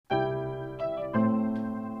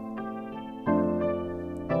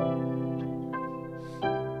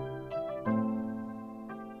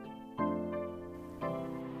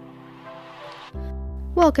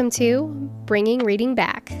Welcome to Bringing Reading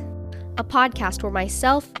Back, a podcast where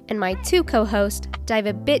myself and my two co-hosts dive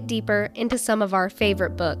a bit deeper into some of our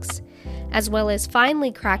favorite books, as well as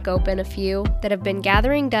finally crack open a few that have been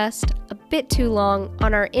gathering dust a bit too long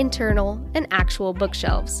on our internal and actual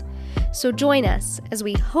bookshelves. So join us as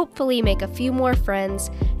we hopefully make a few more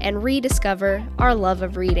friends and rediscover our love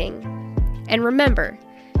of reading. And remember,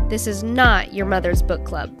 this is not your mother's book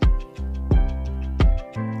club.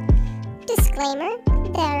 Disclaimer,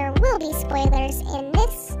 there will be spoilers in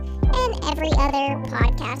this and every other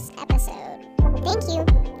podcast episode. Thank you,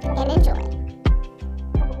 and enjoy.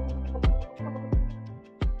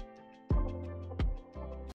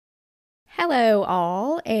 Hello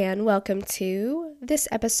all, and welcome to this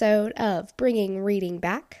episode of Bringing Reading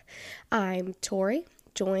Back. I'm Tori,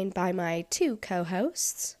 joined by my two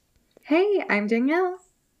co-hosts. Hey, I'm Danielle.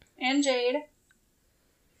 And Jade.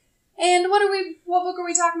 And what book are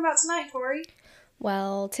we talking about tonight, Tori?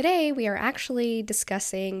 Well, today we are actually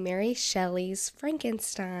discussing Mary Shelley's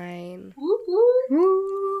Frankenstein. Woo woo.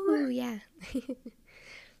 Ooh, yeah.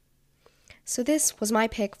 So this was my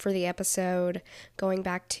pick for the episode, going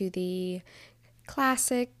back to the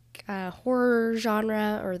classic horror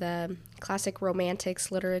genre or the classic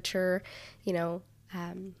romantics literature.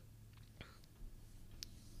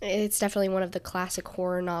 It's definitely one of the classic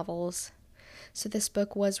horror novels. So this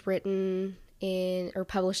book was written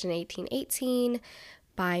published in 1818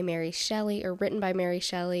 by Mary Shelley, or written by Mary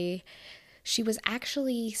Shelley. She was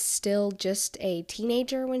actually still just a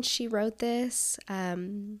teenager when she wrote this,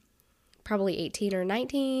 probably 18 or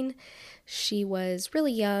 19. She was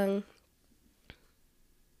really young.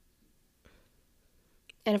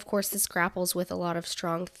 And of course, this grapples with a lot of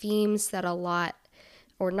strong themes that not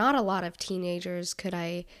a lot of teenagers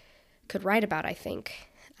could write about, I think.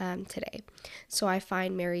 Today. So I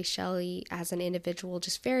find Mary Shelley as an individual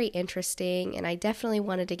just very interesting, and I definitely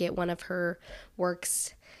wanted to get one of her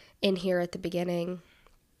works in here at the beginning.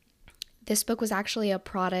 This book was actually a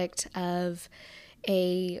product of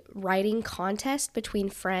a writing contest between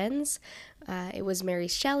friends. It was Mary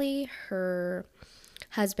Shelley, her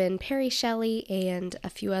husband Perry Shelley, and a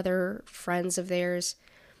few other friends of theirs,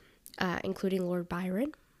 including Lord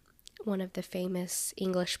Byron, one of the famous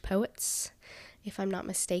English poets, if I'm not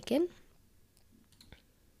mistaken.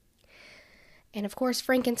 And of course,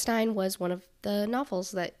 Frankenstein was one of the novels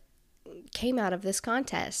that came out of this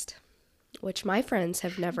contest, which my friends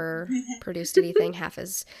have never produced anything half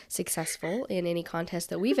as successful in any contest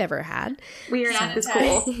that we've ever had. We are not this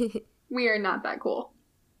cool. We are not that cool.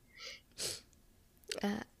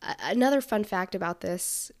 Another fun fact about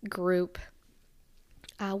this group,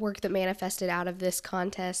 work that manifested out of this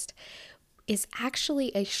contest, is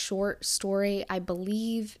actually a short story, I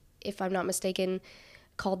believe, if I'm not mistaken,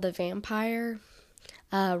 called The Vampire.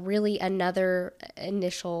 Really another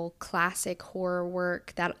initial classic horror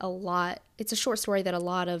work it's a short story that a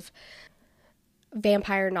lot of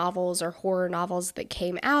vampire novels or horror novels that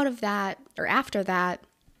came out of that or after that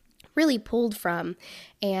really pulled from.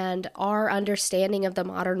 And our understanding of the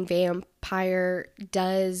modern vampire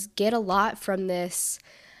does get a lot from this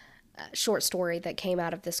short story that came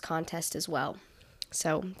out of this contest as well.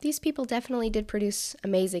 So these people definitely did produce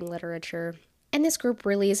amazing literature. And this group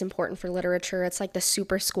really is important for literature. It's like the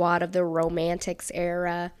super squad of the Romantics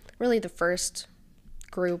era, really the first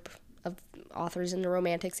group of authors in the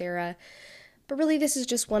Romantics era. But really, this is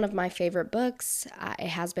just one of my favorite books. It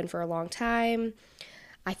has been for a long time.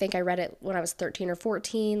 I think I read it when I was 13 or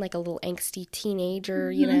 14, like a little angsty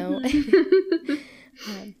teenager,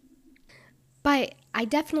 But I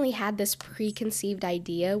definitely had this preconceived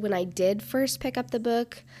idea when I did first pick up the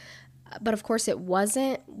book, but of course it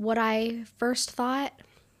wasn't what I first thought.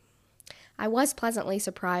 I was pleasantly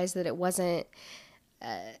surprised that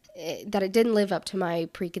that it didn't live up to my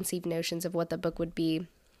preconceived notions of what the book would be.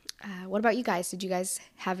 What about you guys? Did you guys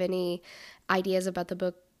have any ideas about the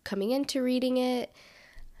book coming into reading it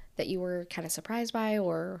that you were kind of surprised by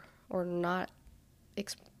or not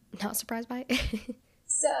surprised by?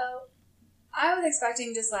 So I was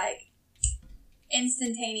expecting just like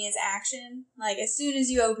instantaneous action. Like as soon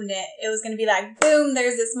as you opened it, it was going to be like, boom,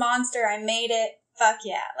 there's this monster. I made it. Fuck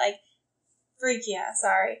yeah. Like, freak yeah.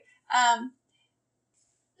 Sorry.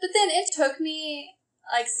 But then it took me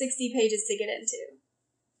like 60 pages to get into.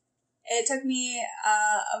 It took me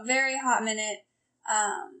a very hot minute.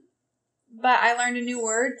 But I learned a new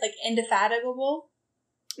word, like indefatigable.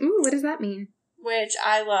 Ooh, what does that mean? Which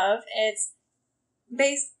I love. It's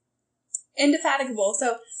indefatigable.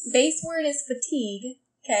 So base word is fatigue.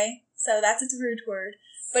 Okay. So that's its root word.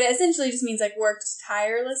 But it essentially just means like worked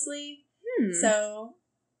tirelessly. So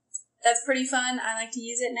that's pretty fun. I like to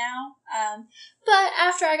use it now. But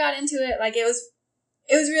after I got into it, like, it was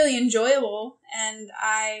really enjoyable, and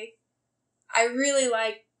I really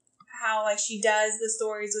like how, like, she does the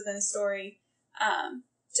stories within a story.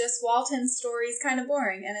 Just Walton's story is kind of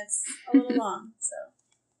boring, and it's a little long, so.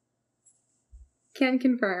 Can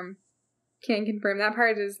confirm. That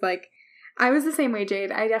part is, like, I was the same way,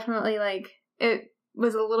 Jade. I definitely, like, it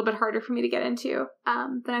was a little bit harder for me to get into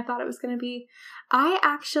than I thought it was going to be.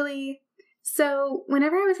 So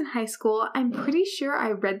whenever I was in high school, I'm pretty sure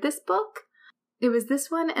I read this book. It was this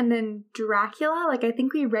one and then Dracula. Like, I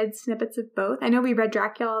think we read snippets of both. I know we read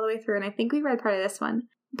Dracula all the way through, and I think we read part of this one.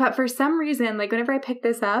 But for some reason, like, whenever I picked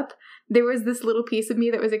this up, there was this little piece of me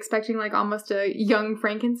that was expecting, like, almost a young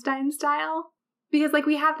Frankenstein style. Because, like,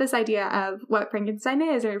 we have this idea of what Frankenstein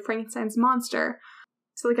is, or Frankenstein's monster.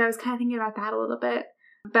 So, like, I was kind of thinking about that a little bit.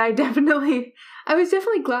 But I was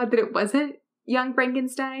definitely glad that it wasn't Young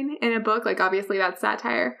Frankenstein in a book. Like, obviously that's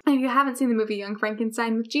satire. And if you haven't seen the movie Young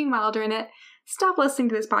Frankenstein with Gene Wilder in it, stop listening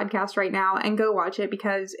to this podcast right now and go watch it,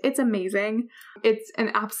 because it's amazing. It's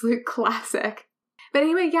an absolute classic. But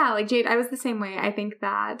anyway, yeah, like, Jade, I was the same way. I think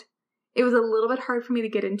that it was a little bit hard for me to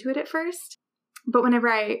get into it at first. But whenever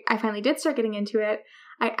I finally did start getting into it,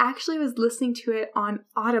 I actually was listening to it on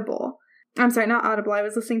Audible. I'm sorry, not Audible. I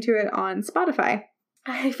was listening to it on Spotify.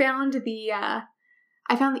 I found the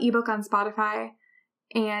ebook on Spotify,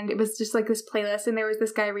 and it was just like this playlist, and there was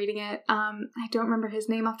this guy reading it. I don't remember his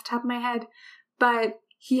name off the top of my head, but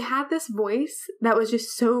he had this voice that was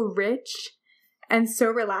just so rich and so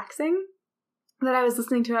relaxing that I was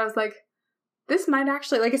listening to it. I was like, this might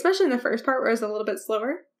actually, like, especially in the first part where it was a little bit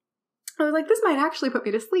slower, I was like, this might actually put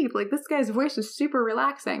me to sleep. Like, this guy's voice is super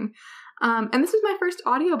relaxing. And this was my first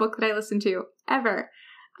audiobook that I listened to ever.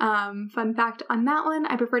 Fun fact on that one,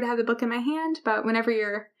 I prefer to have the book in my hand, but whenever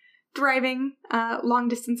you're driving long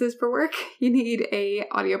distances for work, you need a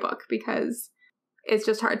audiobook because it's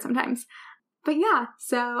just hard sometimes. But yeah,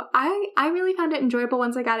 so I really found it enjoyable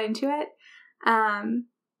once I got into it.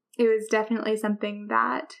 It was definitely something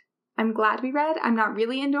that I'm glad we read. I'm not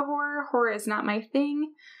really into horror. Horror is not my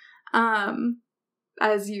thing.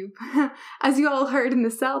 As you all heard in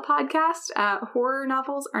the Cell podcast, horror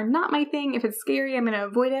novels are not my thing. If it's scary, I'm going to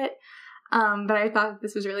avoid it. But I thought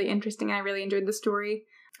this was really interesting, and I really enjoyed the story.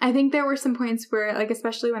 I think there were some points where, like,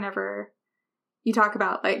 especially whenever you talk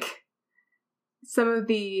about, like, some of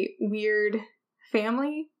the weird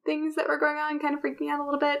family things that were going on kind of freaked me out a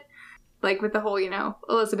little bit. Like, with the whole,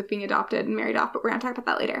 Elizabeth being adopted and married off, but we're going to talk about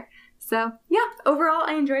that later. So, yeah, overall,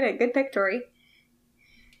 I enjoyed it. Good pick, Tori.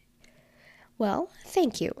 Well,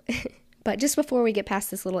 thank you. But just before we get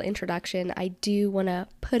past this little introduction, I do want to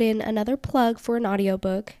put in another plug for an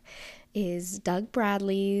audiobook. Is Doug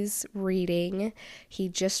Bradley's reading. He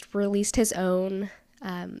just released his own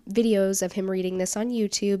videos of him reading this on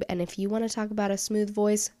YouTube, and if you want to talk about a smooth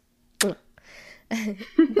voice,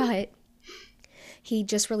 but he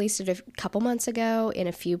just released it a couple months ago in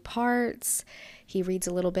a few parts. He reads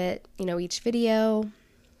a little bit, each video.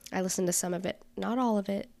 I listened to some of it, not all of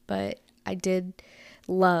it, but I did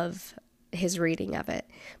love his reading of it.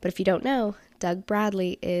 But if you don't know, Doug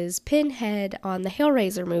Bradley is Pinhead on the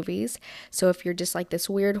Hellraiser movies. So if you're just like this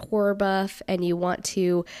weird horror buff and you want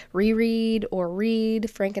to reread or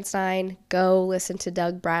read Frankenstein, go listen to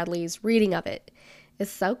Doug Bradley's reading of it.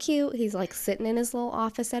 It's so cute. He's like sitting in his little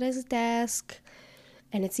office at his desk,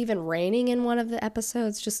 and it's even raining in one of the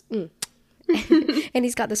episodes. Just, and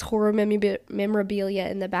he's got this horror memorabilia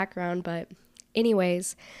in the background. But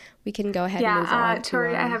anyways, we can go ahead and move on.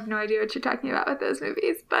 Tori, I have no idea what you're talking about with those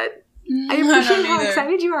movies, but I appreciate how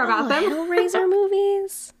excited you are about them. Hellraiser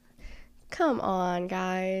movies? Come on,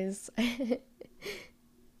 guys.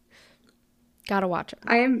 Gotta watch them.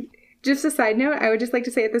 I am, just a side note, I would just like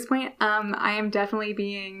to say at this point, I am definitely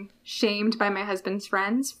being shamed by my husband's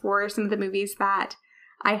friends for some of the movies that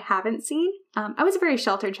I haven't seen. I was a very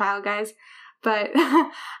sheltered child, guys. But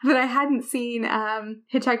I hadn't seen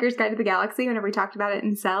Hitchhiker's Guide to the Galaxy whenever we talked about it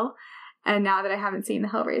in Cell. And now that I haven't seen the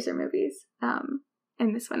Hellraiser movies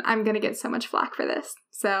in this one, I'm going to get so much flack for this.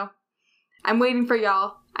 So I'm waiting for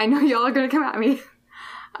y'all. I know y'all are going to come at me.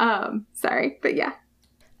 Sorry, but yeah.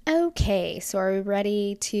 Okay, so are we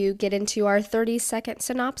ready to get into our 30-second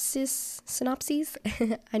synopses?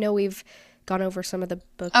 I know we've gone over some of the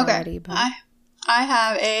book already. But I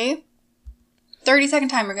have a 30-second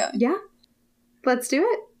timer going. Yeah. Let's do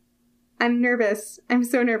it. I'm nervous. I'm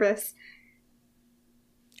so nervous.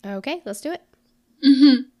 Okay, let's do it.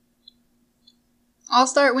 Mm-hmm. I'll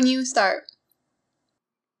start when you start.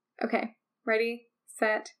 Okay. Ready,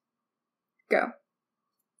 set, go.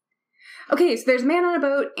 Okay, so there's a man on a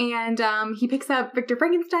boat, and he picks up Victor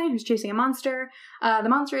Frankenstein, who's chasing a monster. The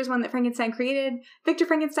monster is one that Frankenstein created. Victor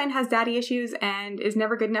Frankenstein has daddy issues and is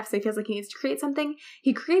never good enough, so he feels like he needs to create something.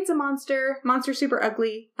 He creates a monster. Monster's super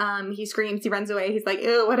ugly. He screams, he runs away. He's like,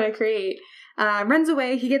 ew, what did I create? Runs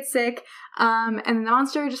away, he gets sick, and then the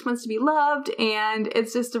monster just wants to be loved, and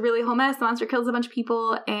it's just a really whole mess. The monster kills a bunch of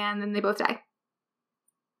people, and then they both die.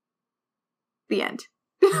 The end.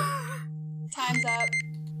 Time's up.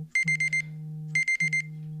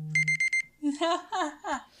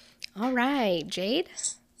 All right, Jade.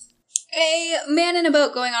 A man in a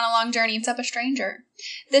boat going on a long journey meets up a stranger.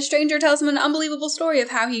 This stranger tells him an unbelievable story of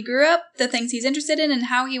how he grew up, the things he's interested in, and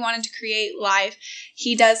how he wanted to create life.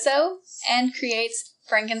 He does so and creates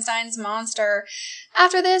Frankenstein's monster.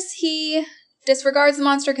 After this, he disregards the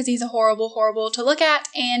monster because he's horrible to look at,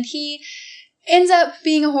 and he ends up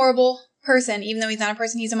being a horrible person, even though he's not a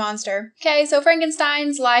person, he's a monster. Okay, so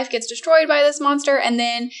Frankenstein's life gets destroyed by this monster, and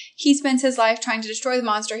then he spends his life trying to destroy the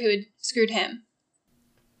monster who had screwed him.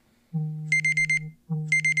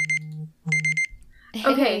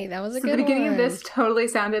 Okay, that was a good one. The beginning of this totally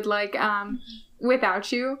sounded like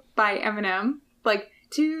Without You by Eminem. Like,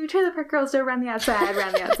 2 trailer park girls don't run the outside,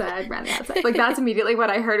 run the outside, run the outside. Like, that's immediately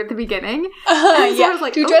what I heard at the beginning. So Yeah, I was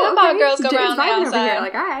like, 2 trailer park girls go James around the vibing over outside. here.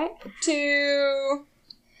 Like, all right. 2...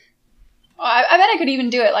 Oh, I bet I could even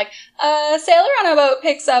do it. Like, a sailor on a boat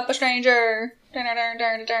picks up a stranger.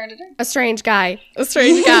 A strange guy. A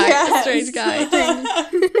strange guy. Yes. A strange guy.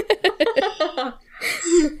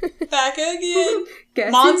 Back again.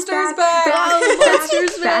 Guess Monsters who's back. Oh,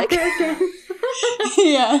 monsters back. again.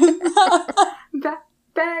 Yeah.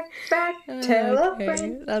 back. Tell a Okay,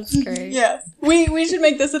 friend. that's great. Yes. We should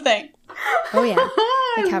make this a thing. Oh yeah.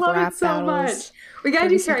 I Like have love rap it so battles. much. We gotta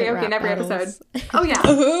do 30-second karaoke rap in every battles. episode. Oh yeah.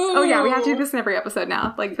 Ooh. Oh yeah, we have to do this in every episode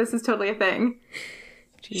now. Like, this is totally a thing.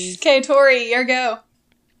 Jeez. Okay, Tori, your go.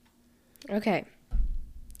 Okay.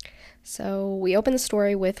 So we open the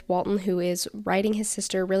story with Walton, who is writing his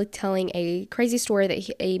sister, really telling a crazy story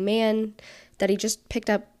that a man that he just picked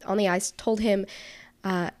up on the ice told him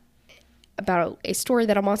about a story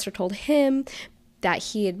that a monster told him, that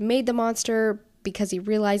he had made the monster because he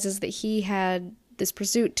realizes that he had this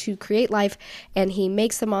pursuit to create life, and he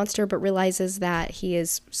makes the monster but realizes that he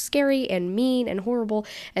is scary and mean and horrible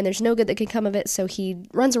and there's no good that can come of it, so he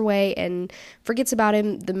runs away and forgets about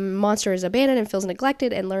him. The monster is abandoned and feels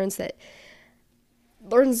neglected and learns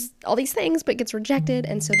all these things but gets rejected,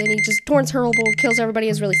 and so then he just turns horrible, kills everybody,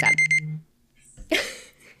 is really sad.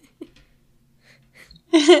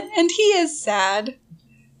 And he is sad.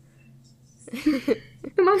 The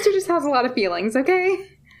monster just has a lot of feelings, okay?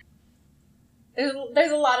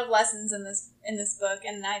 There's a lot of lessons in this book,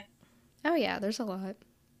 and Oh yeah, there's a lot.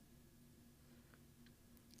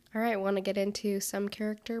 All right, want to get into some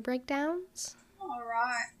character breakdowns? all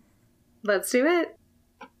right. Let's do it.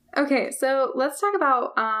 Okay, so let's talk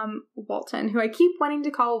about Walton, who I keep wanting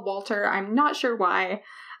to call Walter. I'm not sure why.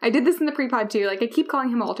 I did this in the pre-pod too. Like, I keep calling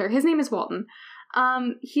him Walter. His name is Walton.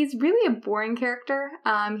 He's really a boring character.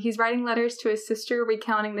 He's writing letters to his sister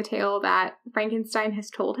recounting the tale that Frankenstein has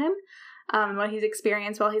told him, what he's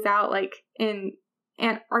experienced while he's out, like, in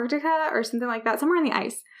Antarctica or something like that, somewhere in the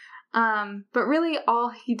ice. But really all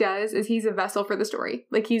he does is he's a vessel for the story.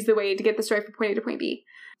 Like, he's the way to get the story from point A to point B.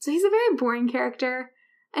 So he's a very boring character.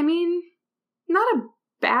 I mean, not a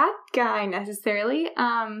bad guy necessarily.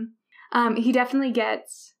 He definitely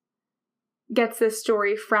gets this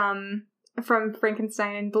story from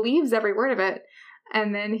Frankenstein and believes every word of it.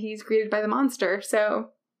 And then he's greeted by the monster.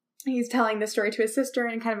 So he's telling the story to his sister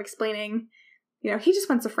and kind of explaining, he just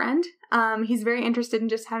wants a friend. He's very interested in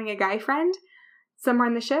just having a guy friend somewhere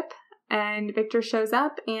on the ship. And Victor shows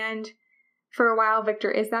up, and for a while,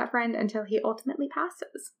 Victor is that friend until he ultimately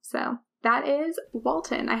passes. So that is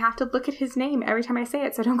Walton. I have to look at his name every time I say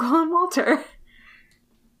it, so I don't call him Walter.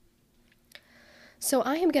 So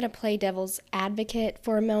I am going to play devil's advocate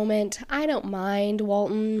for a moment. I don't mind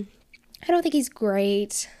Walton. I don't think he's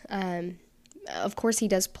great. Of course, he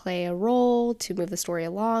does play a role to move the story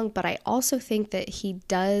along, but I also think that he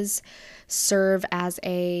does serve as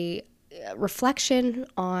a reflection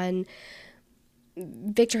on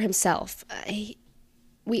Victor himself.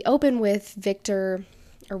 We open with Victor,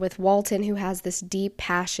 or with Walton, who has this deep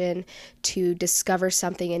passion to discover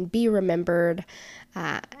something and be remembered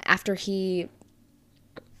after he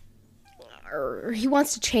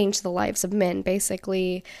wants to change the lives of men,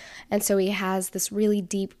 basically. And so he has this really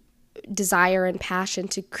deep desire and passion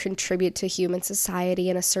to contribute to human society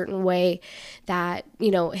in a certain way that,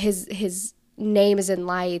 his name is in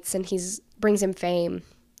lights and brings him fame.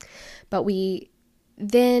 But we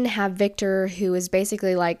then have Victor, who is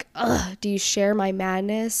basically like, ugh, do you share my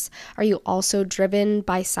madness? Are you also driven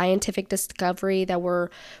by scientific discovery that will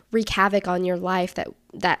wreak havoc on your life that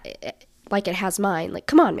like it has mine? Like,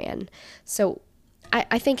 come on, man. So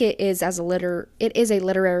I think it is a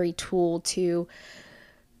literary tool to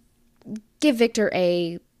give Victor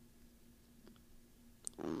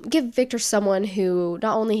someone who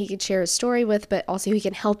not only he could share his story with, but also he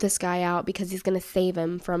can help this guy out because he's going to save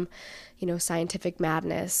him from, scientific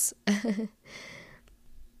madness.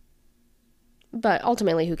 But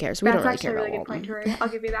ultimately, who cares? We don't really care about Walton. That's actually a really good point, Tori. I'll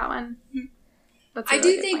give you that one. I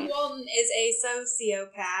do think Walton is a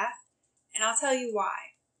sociopath, and I'll tell you why.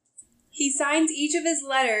 He signs each of his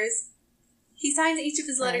letters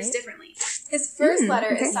differently. His first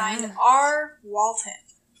letter is signed R. Walton.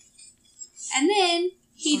 And then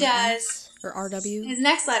he does... Or R.W.? His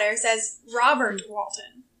next letter says Robert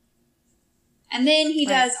Walton. And then he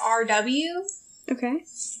does R.W. Okay.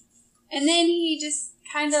 And then he just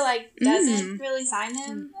kind of doesn't really sign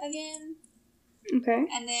them again. Okay.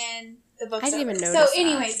 And then the book's I didn't over. even notice So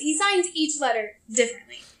anyways, he signs each letter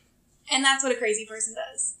differently. And that's what a crazy person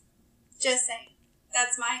does. Just saying.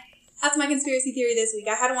 That's my conspiracy theory this week.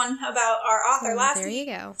 I had one about our author last week.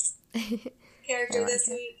 There you go. Character this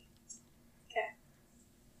week. Okay.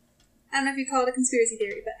 I don't know if you call it a conspiracy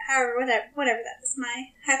theory, but however, whatever that is, my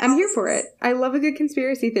hypothesis. I'm here for it. I love a good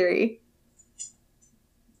conspiracy theory.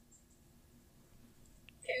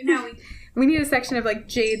 Okay, now we need a section of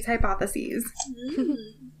Jade's hypotheses.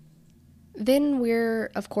 Then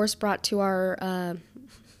we're, of course, brought to our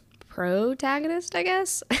protagonist, I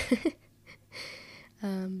guess.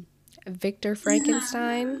 Victor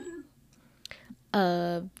Frankenstein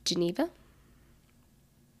of Geneva.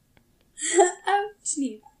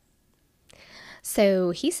 Geneva. So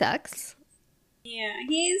he sucks. Yeah,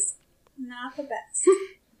 he's not the best.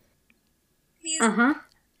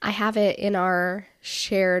 I have it in our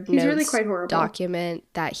shared He's notes really quite horrible. document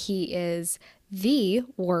that he is the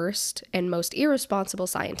worst and most irresponsible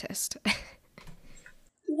scientist.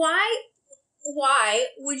 Why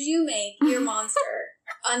would you make your monster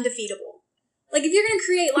undefeatable? If you're going to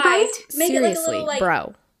create life, make Seriously, it a little,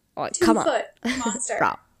 bro. Come on. 2-foot monster.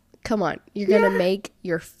 Bro, come on. You're going to make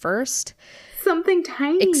your first something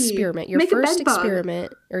tiny. experiment. Your Make a first bed bug.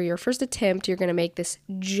 experiment or your first attempt, you're going to make this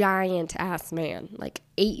giant ass man,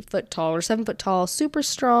 8 foot tall or 7 foot tall, super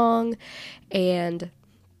strong. And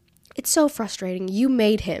it's so frustrating. You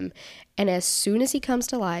made him. And as soon as he comes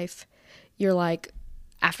to life, you're like,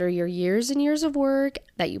 after your years and years of work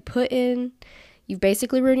that you put in, you've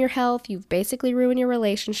basically ruined your health, you've basically ruined your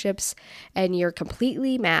relationships, and you're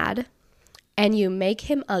completely mad, and you make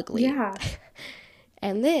him ugly. Yeah.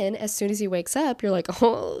 And then, as soon as he wakes up, you're like,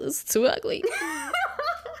 oh, this is too ugly.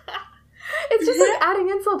 It's just adding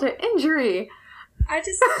insult to injury. I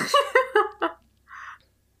just...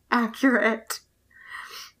 Accurate.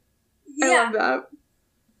 Yeah. I love that.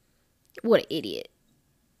 What an idiot.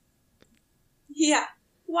 Yeah.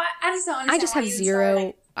 Why? I just don't understand. I just have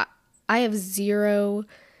zero... I have zero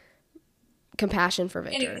compassion for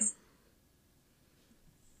Victor. Anyways.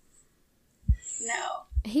 No.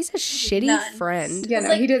 He's a shitty None. friend. Yeah,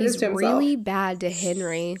 no, he did this He's to himself. really bad to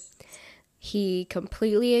Henry. He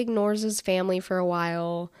completely ignores his family for a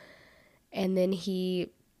while, and then he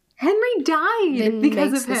Henry died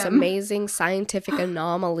because makes of this him. amazing scientific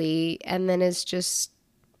anomaly, and then is just,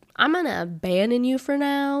 I'm gonna abandon you for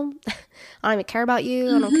now. I don't even care about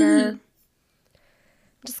you. I don't care. I'm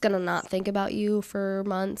just gonna not think about you for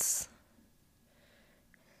months.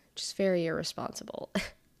 Just very irresponsible.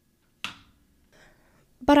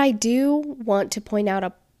 But I do want to point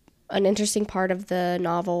out an interesting part of the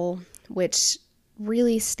novel, which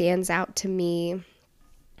really stands out to me,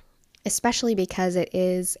 especially because it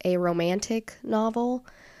is a romantic novel.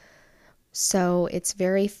 So it's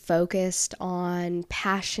very focused on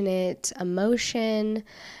passionate emotion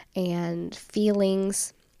and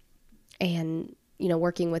feelings and,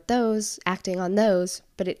 working with those, acting on those.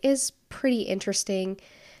 But it is pretty interesting.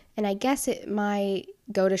 And I guess it might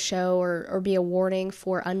go to show or be a warning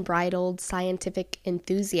for unbridled scientific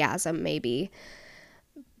enthusiasm, maybe.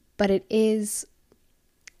 But it is,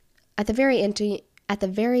 at the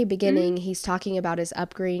very beginning, he's talking about his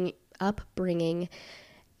upbringing,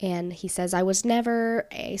 and he says, I was never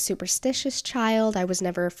a superstitious child. I was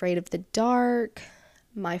never afraid of the dark.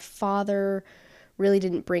 My father really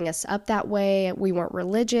didn't bring us up that way. We weren't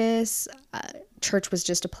religious. Church was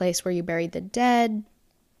just a place where you buried the dead.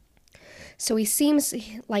 So he seems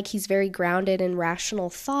like he's very grounded in rational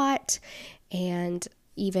thought and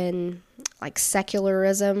even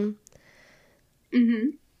secularism. Mm-hmm.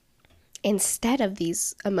 Instead of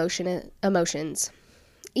these emotions.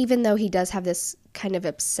 even though he does have this kind of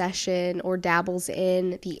obsession or dabbles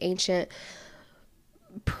in the ancient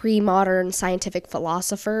pre-modern scientific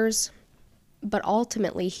philosophers, but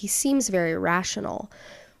ultimately he seems very rational,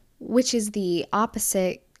 which is the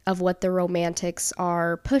opposite of what the Romantics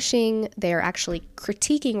are pushing. They're actually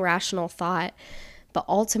critiquing rational thought, but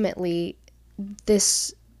ultimately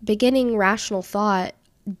this beginning rational thought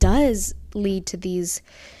does lead to these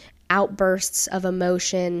outbursts of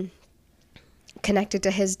emotion connected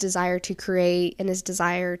to his desire to create and his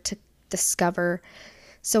desire to discover.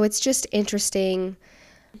 So it's just interesting.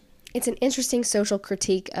 It's an interesting social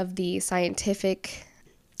critique of the scientific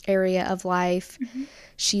area of life. Mm-hmm.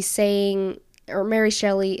 She's saying, or Mary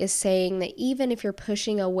Shelley is saying, that even if you're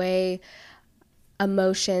pushing away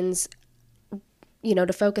emotions, you know,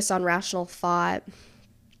 to focus on rational thought,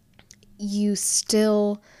 you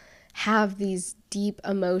still have these deep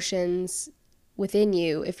emotions within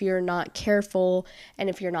you. If you're not careful and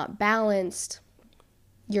if you're not balanced,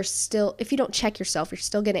 you're still, if you don't check yourself, you're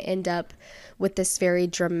still going to end up with this very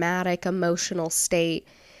dramatic emotional state.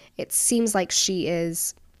 It seems like she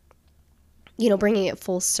is, you know, bringing it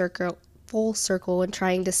full circle and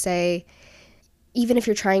trying to say, even if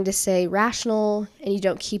you're trying to say rational and you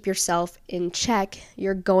don't keep yourself in check,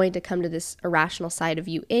 you're going to come to this irrational side of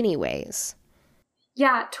you anyways.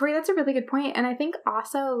 Yeah, Tori, that's a really good point. And I think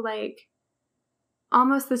also, like,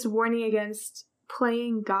 almost this warning against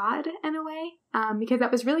playing God in a way, because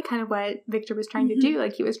that was really kind of what Victor was trying to do.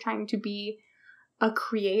 Like, he was trying to be a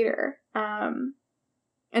creator, and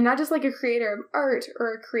not just like a creator of art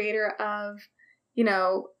or a creator of, you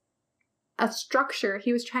know, a structure.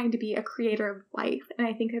 He was trying to be a creator of life. And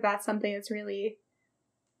I think that that's something that's really,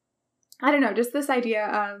 I don't know, just this idea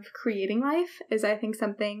of creating life is, I think,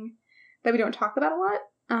 something that we don't talk about a lot.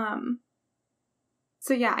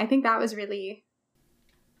 So yeah, I think that's a really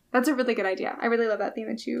good idea. I really love that theme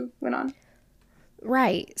that you went on.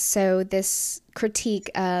 Right. So this critique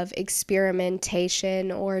of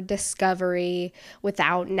experimentation or discovery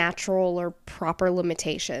without natural or proper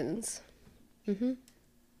limitations. Mm-hmm.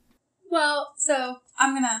 Well, so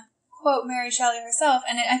I'm going to quote Mary Shelley herself,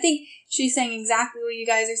 and I think she's saying exactly what you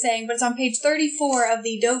guys are saying, but it's on page 34 of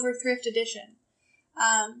the Dover Thrift Edition.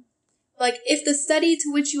 Like, if the study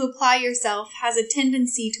to which you apply yourself has a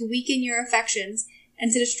tendency to weaken your affections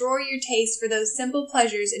and to destroy your taste for those simple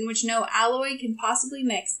pleasures in which no alloy can possibly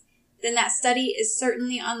mix, then that study is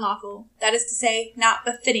certainly unlawful. That is to say, not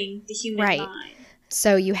befitting the human mind.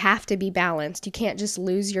 So you have to be balanced. You can't just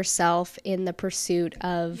lose yourself in the pursuit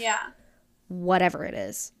of whatever it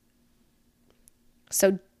is.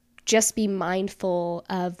 So just be mindful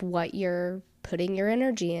of what you're putting your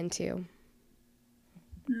energy into.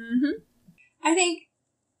 Mm-hmm. I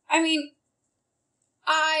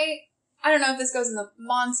don't know if this goes in the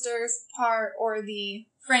monsters part or the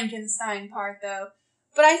Frankenstein part, though,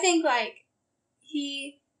 but I think, like,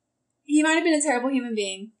 he might have been a terrible human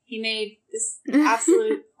being. He made this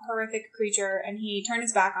absolute horrific creature, and he turned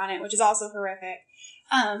his back on it, which is also horrific.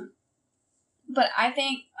 But I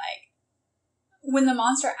think, like, when the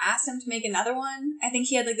monster asked him to make another one, I think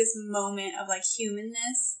he had, like, this moment of, like,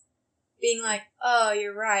 humanness, being like, oh,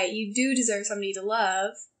 you're right, you do deserve somebody to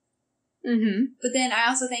love. Mm-hmm. But then I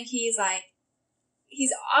also think he's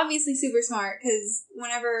obviously super smart, because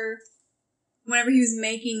whenever he was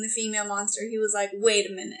making the female monster, he was like, wait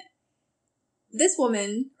a minute. This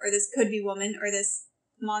woman, or this could-be woman, or this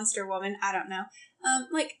monster woman, I don't know,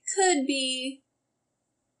 could be,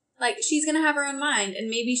 like, she's gonna have her own mind, and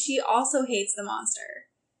maybe she also hates the monster,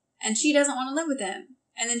 and she doesn't want to live with him,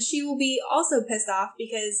 and then she will be also pissed off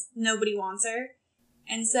because nobody wants her,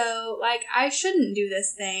 and so, like, I shouldn't do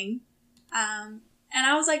this thing, and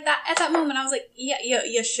I was like, that at that moment, I was like, yeah,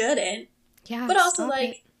 you shouldn't, but also,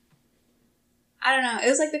 like, I don't know. It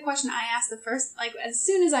was like the question I asked the first, like, as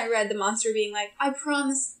soon as I read the monster being like, I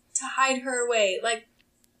promise to hide her away, like,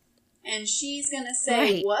 and she's gonna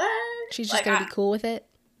say, what? She's just like, gonna be cool with it?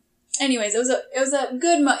 Anyways, it was a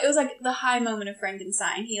good, it was like the high moment of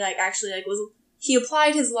Frankenstein. He, like, actually, like, he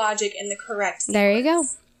applied his logic in the correct sequence. There you go.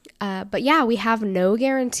 But yeah, we have no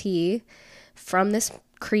guarantee from this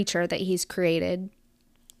creature that he's created.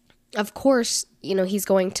 Of course, you know, he's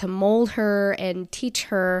going to mold her and teach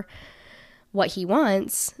her what he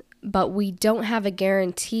wants, but we don't have a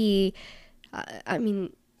guarantee. I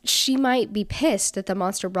mean, she might be pissed that the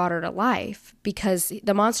monster brought her to life, because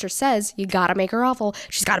the monster says, you gotta make her awful.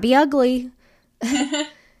 She's gotta be ugly.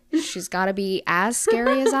 She's gotta be as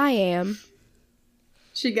scary as I am.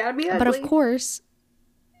 She gotta be ugly. But of course,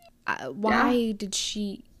 why did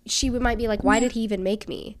she might be like, why did he even make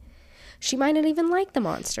me? She might not even like the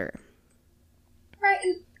monster. Right.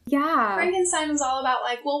 Yeah. Frankenstein was all about,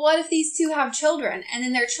 like, well, what if these two have children, and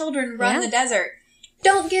then their children run the desert?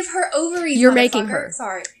 Don't give her ovaries, You're making her.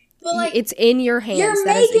 Sorry. But, like, it's in your hands. You're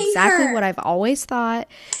that is making exactly her. what I've always thought.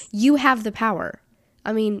 You have the power.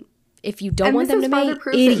 I mean, if you don't and want them to mate,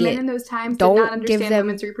 that men in those times don't did not understand give them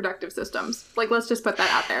women's reproductive systems. Like, let's just put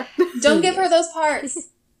that out there. Don't give her those parts.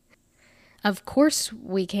 Of course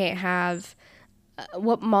we can't have...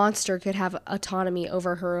 what monster could have autonomy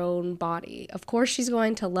over her own body? Of course she's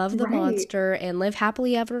going to love the monster and live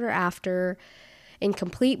happily ever after in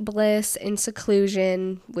complete bliss and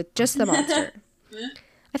seclusion with just the monster.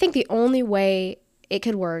 I think the only way it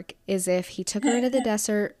could work is if he took her into the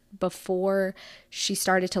desert before she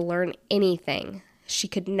started to learn anything. She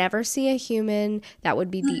could never see a human. That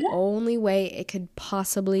would be the only way it could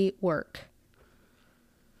possibly work.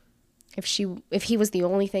 If he was the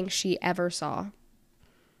only thing she ever saw,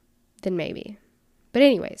 then maybe. But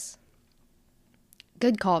anyways,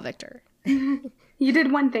 good call, Victor. You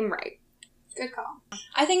did one thing right. Good call.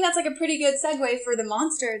 I think that's like a pretty good segue for the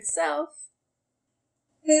monster itself,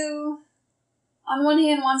 who, on one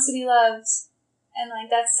hand, wants to be loved, and, like,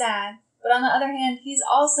 that's sad. But on the other hand, he's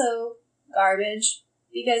also garbage,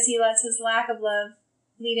 because he lets his lack of love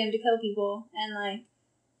lead him to kill people, and, like,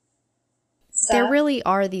 stuff. There really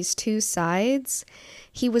are these two sides.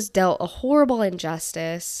 He was dealt a horrible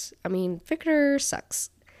injustice. I mean, Victor sucks.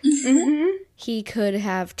 He could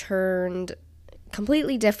have turned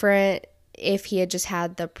completely different if he had just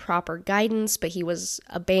had the proper guidance, but he was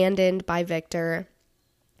abandoned by Victor.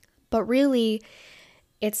 But really,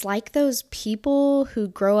 it's like those people who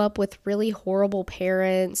grow up with really horrible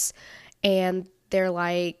parents and they're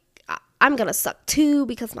like, I'm gonna suck too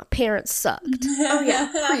because my parents sucked. Oh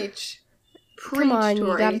yeah, preach. Come on,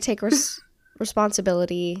 Tori. you gotta take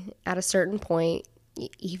responsibility at a certain point,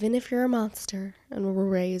 even if you're a monster and were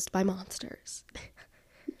raised by monsters.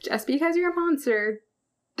 Just because you're a monster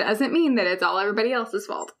doesn't mean that it's all everybody else's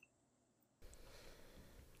fault.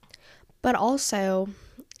 But also,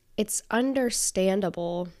 it's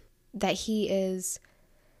understandable that he is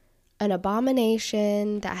an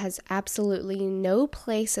abomination that has absolutely no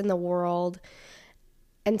place in the world.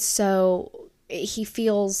 And so he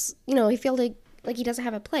feels, like he doesn't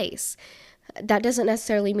have a place. That doesn't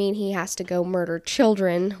necessarily mean he has to go murder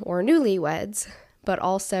children or newlyweds, but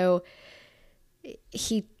also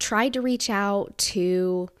he tried to reach out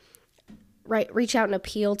and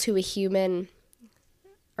appeal to a human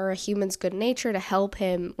or a human's good nature to help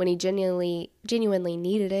him when he genuinely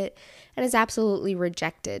needed it, and is absolutely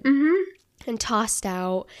rejected and tossed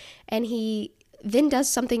out. And he then does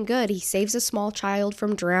something good. He saves a small child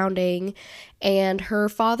from drowning, and her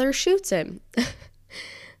father shoots him.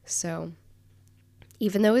 So,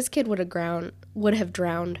 even though his kid would have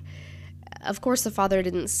drowned, of course the father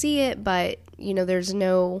didn't see it, but, there's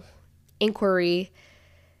no inquiry.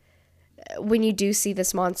 When you do see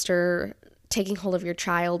this monster taking hold of your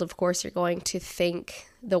child, of course you're going to think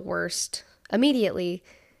the worst immediately.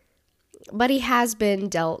 But he has been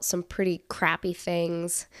dealt some pretty crappy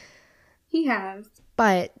things. He has.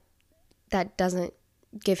 But that doesn't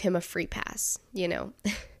give him a free pass,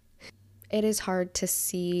 It is hard to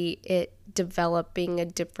see it developing a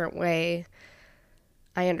different way.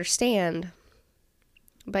 I understand.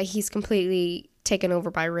 But he's completely taken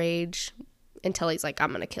over by rage until he's like, I'm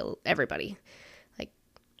going to kill everybody.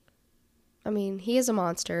 He is a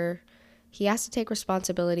monster. He has to take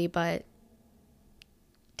responsibility, but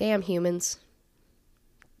damn humans.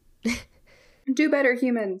 Do better,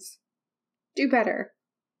 humans. Do better.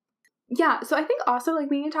 Yeah, so I think also,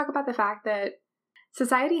 we need to talk about the fact that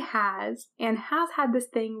society has had this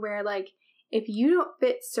thing where, if you don't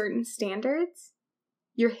fit certain standards,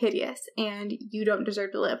 you're hideous and you don't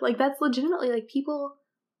deserve to live. That's legitimately, people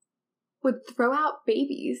would throw out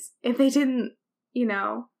babies if they didn't,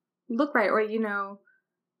 look right, or, I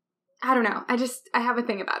don't know. I have a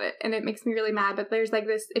thing about it, and it makes me really mad, but there's,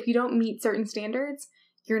 this, if you don't meet certain standards,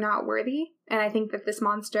 you're not worthy, and I think that this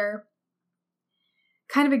monster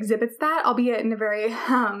kind of exhibits that, albeit in a very,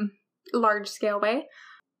 large-scale way.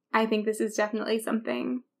 I think this is definitely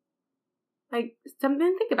something to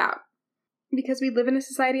think about, because we live in a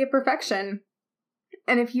society of perfection,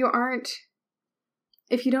 and if you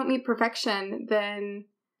don't meet perfection, then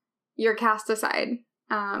you're cast aside.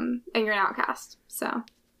 And you're an outcast. So,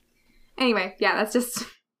 anyway, yeah, that's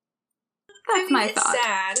my thought. It's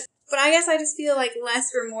sad, but I guess I just feel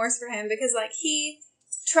less remorse for him because he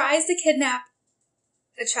tries to kidnap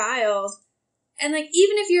a child, and even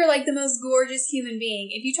if you're the most gorgeous human being,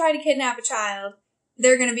 if you try to kidnap a child,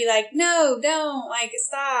 they're gonna be like, no, don't,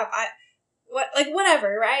 stop,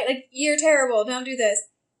 whatever, right? You're terrible, don't do this.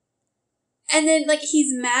 And then, like,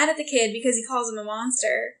 he's mad at the kid because he calls him a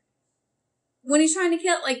monster when he's trying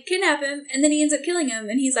to kidnap him, and then he ends up killing him,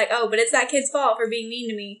 and he's like, oh, but it's that kid's fault for being mean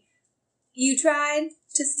to me. You tried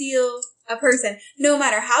to steal a person. No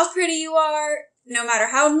matter how pretty you are, no matter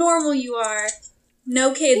how normal you are,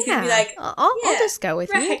 no kid's gonna be like, I'll just go with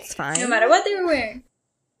you. It's fine. No matter what they were wearing.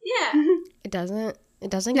 Yeah. It doesn't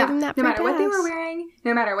give him that no matter what they were pass. wearing,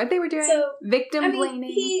 no matter what they were doing, So, victim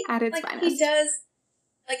blaming at its like, finest. He does,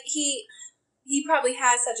 like, he probably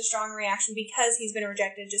has such a strong reaction because he's been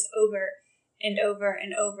rejected just over and over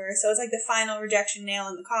and over. So it's like the final rejection nail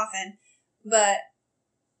in the coffin. But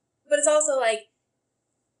it's also like,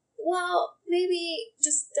 well, maybe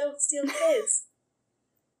just don't steal kids.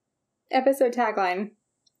 Episode tagline.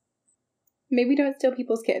 Maybe don't steal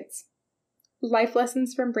people's kids. Life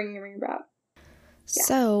lessons from Bringing Ring About. Yeah.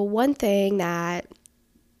 So one thing that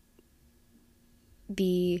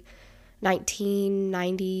the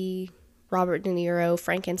 1990 Robert De Niro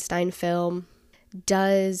Frankenstein film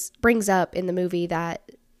brings up in the movie that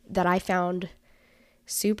I found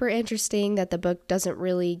super interesting that the book doesn't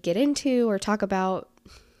really get into or talk about,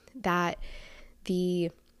 that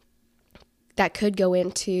could go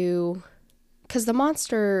into, because the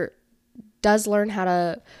monster does learn how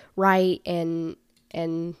to write and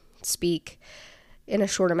speak in a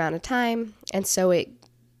short amount of time, and so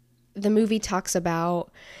the movie talks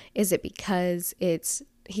about, is it because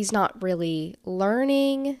he's not really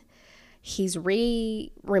learning, he's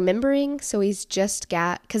remembering, so he's just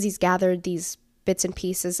because he's gathered these bits and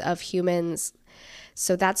pieces of humans.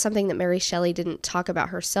 So that's something that Mary Shelley didn't talk about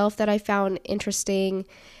herself that I found interesting.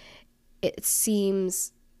 It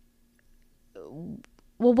seems,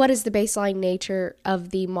 well, what is the baseline nature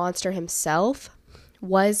of the monster himself?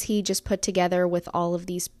 Was he just put together with all of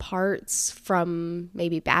these parts from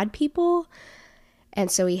maybe bad people? And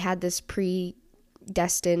so he had this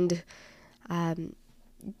predestined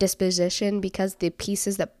disposition because the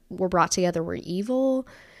pieces that were brought together were evil?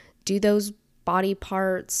 Do those body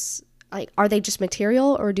parts, like, are they just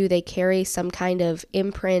material, or do they carry some kind of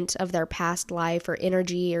imprint of their past life or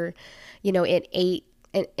energy, or,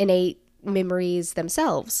 innate memories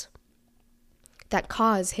themselves that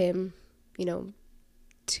cause him,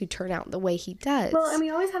 to turn out the way he does? Well, and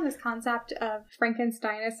we always have this concept of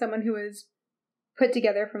Frankenstein as someone who is put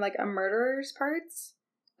together from, like, a murderer's parts.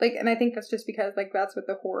 Like, and I think that's just because, like, that's what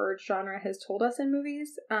the horror genre has told us in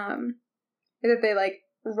movies. Is that they, like,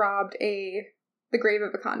 robbed the grave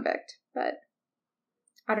of a convict. But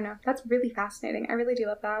I don't know. That's really fascinating. I really do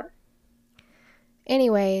love that.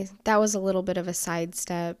 Anyway, that was a little bit of a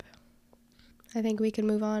sidestep. I think we can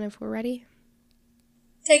move on if we're ready.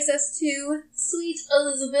 Takes us to Sweet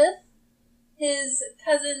Elizabeth, his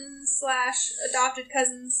cousin/adopted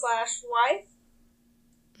cousin/wife.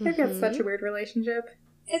 They've got such a weird relationship.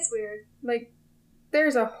 It's weird. Like,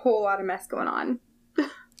 there's a whole lot of mess going on. A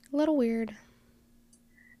little weird.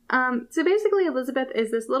 So basically Elizabeth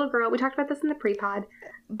is this little girl. We talked about this in the pre-pod.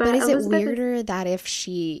 But is Elizabeth it weirder that if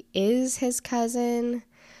she is his cousin,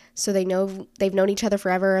 so they've known each other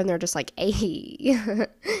forever and they're just like, hey.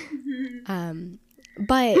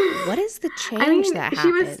 But what is the change that happened?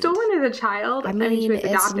 She was stolen as a child. I mean, she was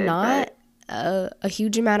adopted, it's not a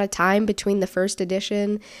huge amount of time between the first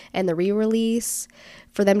edition and the re-release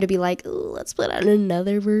for them to be like, let's put out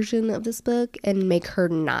another version of this book and make her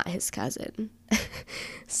not his cousin.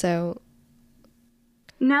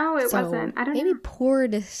 No, it wasn't. I don't know. Maybe poor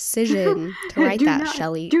decision to write that,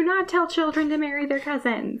 Shelley. Do not tell children to marry their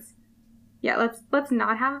cousins. Yeah, let's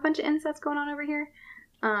not have a bunch of incest going on over here.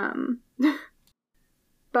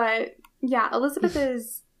 But yeah, Elizabeth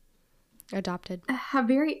is adopted.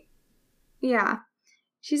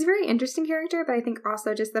 She's a very interesting character, but I think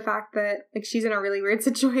also just the fact that, like, she's in a really weird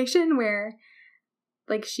situation where,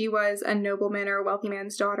 like, she was a nobleman or a wealthy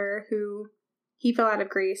man's daughter who he fell out of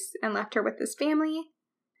grace and left her with this family.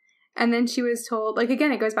 And then she was told, like,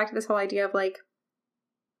 again, it goes back to this whole idea of, like,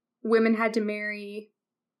 women had to marry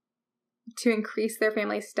to increase their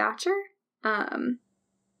family's stature.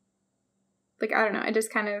 Like, I don't know, it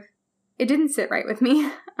just kind of, it didn't sit right with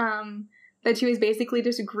me. That she was basically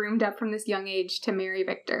just groomed up from this young age to marry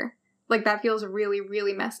Victor. Like, that feels really,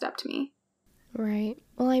 really messed up to me. Right.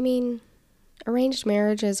 Well, I mean, arranged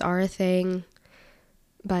marriages are a thing,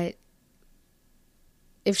 but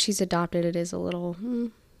if she's adopted, it is a little,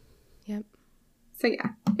 yep. So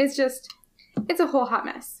yeah, it's a whole hot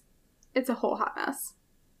mess. It's a whole hot mess.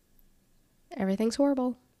 Everything's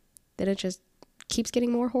horrible. Then it just keeps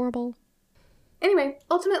getting more horrible. Anyway,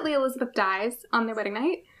 ultimately Elizabeth dies on their wedding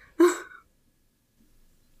night.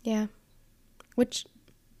 Yeah. Which,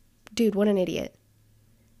 dude, what an idiot.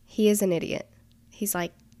 He is an idiot. He's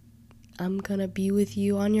like, I'm gonna be with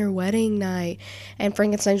you on your wedding night. And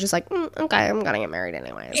Frankenstein's just like, okay, I'm gonna get married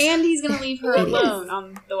anyways. And he's gonna leave her alone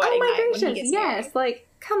on the wedding night when he gets married. Yes, like,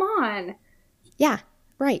 come on. Yeah,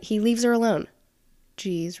 right. He leaves her alone.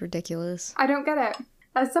 Jeez, ridiculous. I don't get it.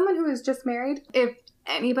 As someone who is just married, if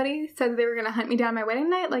anybody said they were gonna hunt me down my wedding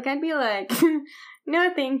night, like, I'd be like,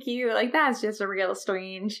 no thank you. Like, that's just a real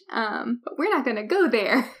strange. But we're not gonna go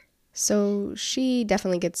there. So she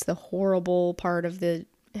definitely gets the horrible end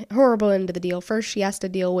of the deal. First, she has to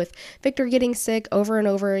deal with Victor getting sick over and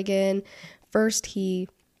over again. First, he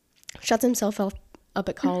shuts himself up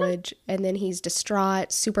at college, and then he's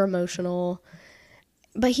distraught, super emotional.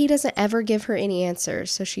 But he doesn't ever give her any answers,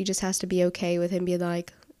 so she just has to be okay with him being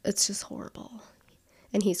like, it's just horrible.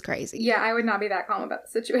 And he's crazy. Yeah, I would not be that calm about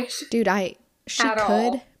the situation. Dude, she At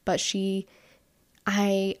could, all. but she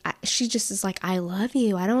just is like, I love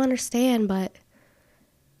you. I don't understand, but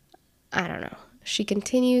I don't know. She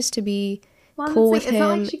continues to be cool with it's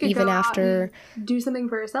not him like she could even go out after and do something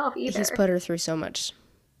for herself either. he's put her through so much.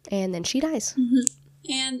 And then she dies.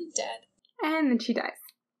 And dead. And then she dies.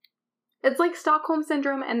 It's like Stockholm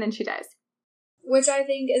Syndrome, and then she dies. Which I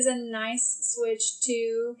think is a nice switch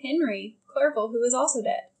to Henry Clerval, who is also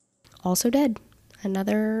dead. Also dead.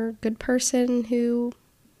 Another good person who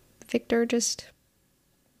Victor just...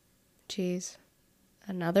 Jeez.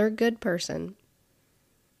 Another good person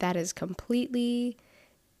that is completely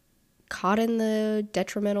caught in the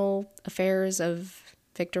detrimental affairs of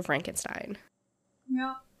Victor Frankenstein.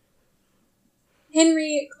 Yeah.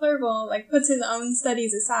 Henry Clerval, like, puts his own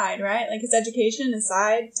studies aside, right? Like, his education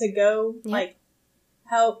aside to go, like,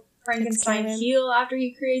 help Frankenstein heal after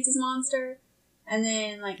he creates his monster. And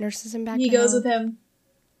then, like, nurses him back he goes with him.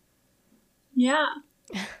 Yeah.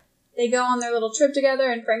 They go on their little trip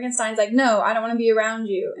together, and Frankenstein's like, no, I don't want to be around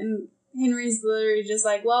you. And Henry's literally just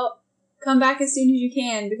like, well, come back as soon as you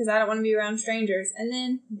can, because I don't want to be around strangers. And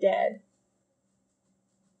then, dead.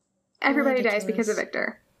 Everybody dies because of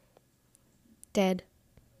Victor. Dead.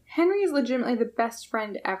 Henry is legitimately the best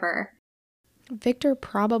friend ever. Victor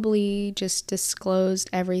probably just disclosed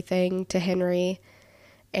everything to Henry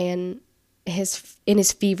and in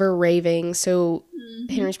his fever raving, so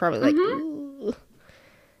Henry's probably like, ooh,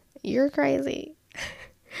 you're crazy.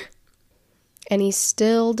 And he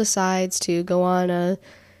still decides to go on a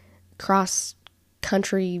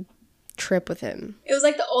cross-country trip with him. It was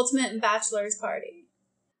like the ultimate bachelor's party.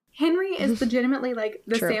 Henry is legitimately like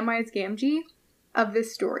the Samwise Gamgee of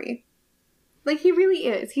this story. Like, he really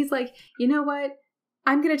is. He's like, you know what?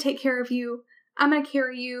 I'm going to take care of you. I'm going to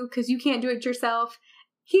carry you because you can't do it yourself.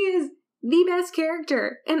 He is the best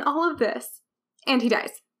character in all of this. And he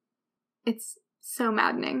dies. It's so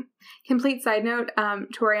maddening. Complete side note,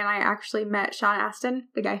 Tori and I actually met Sean Astin,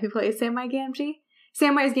 the guy who plays Samwise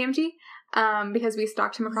Gamgee, because we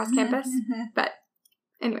stalked him across campus. But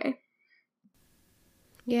anyway.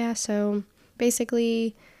 Yeah, so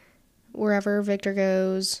basically, wherever Victor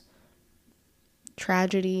goes,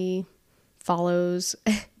 tragedy follows.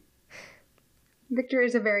 Victor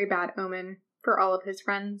is a very bad omen for all of his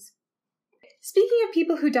friends. Speaking of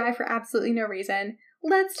people who die for absolutely no reason,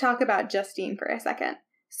 let's talk about Justine for a second.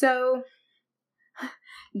 So,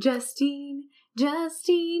 Justine.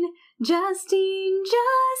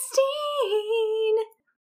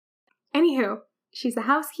 Anywho, she's a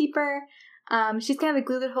housekeeper. She's kind of the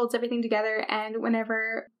glue that holds everything together, and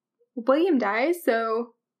whenever William dies,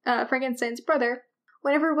 so Frankenstein's brother,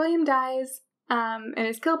 whenever William dies and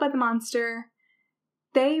is killed by the monster,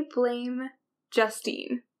 they blame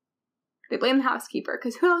Justine. They blame the housekeeper,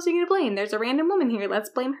 because who else are you going to blame? There's a random woman here, let's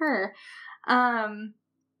blame her.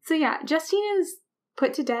 So yeah, Justine is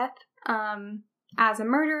put to death as a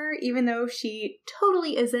murderer, even though she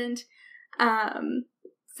totally isn't.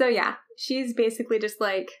 So yeah, she's basically just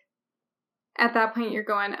like, at that point you're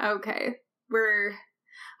going, okay, we're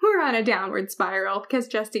on a downward spiral because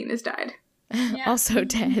Justine has died. Yeah. Also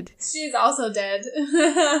dead. She's also dead.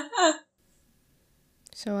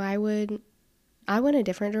 So I went a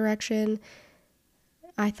different direction.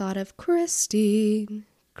 I thought of Christine.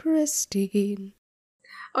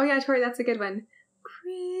 Oh yeah, Tori, that's a good one.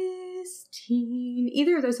 Christine.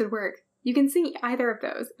 Either of those would work. You can sing either of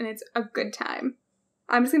those, and it's a good time.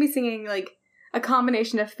 I'm just gonna be singing like a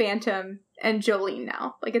combination of Phantom and Jolene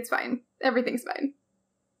now. Like, it's fine. Everything's fine.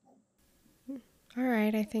 All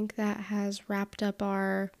right, I think that has wrapped up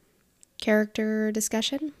our character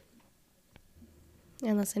discussion.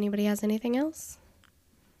 Unless anybody has anything else.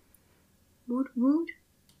 Woot.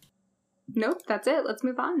 Nope, that's it. Let's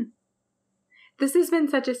move on. This has been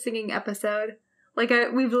such a singing episode. Like,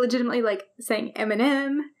 we've legitimately, like, sang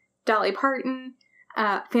Eminem, Dolly Parton,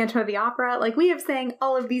 Phantom of the Opera. Like, we have sang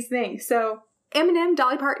all of these things. So Eminem,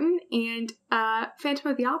 Dolly Parton, and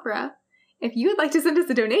Phantom of the Opera, if you would like to send us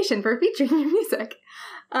a donation for featuring your music.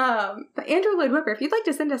 Andrew Lloyd Webber, if you'd like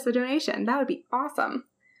to send us a donation, that would be awesome.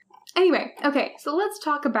 Anyway, okay, so let's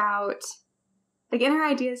talk about, like, in our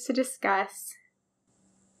ideas to discuss.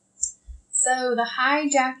 So, the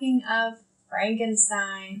hijacking of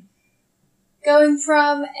Frankenstein. Going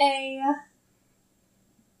from a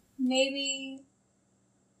maybe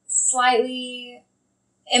slightly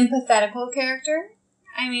empathetical character.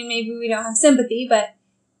 I mean, maybe we don't have sympathy, but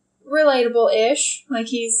relatable-ish. Like,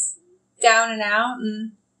 he's down and out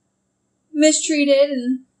and mistreated,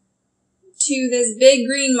 and to this big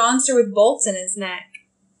green monster with bolts in his neck.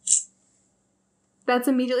 That's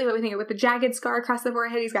immediately what we think of. With the jagged scar across the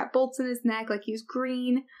forehead, he's got bolts in his neck, like he's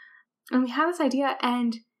green. And we have this idea,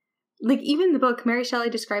 and like even in the book, Mary Shelley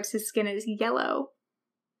describes his skin as yellow.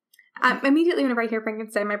 Immediately whenever I hear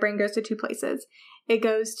Frankenstein, my brain goes to two places. It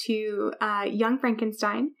goes to Young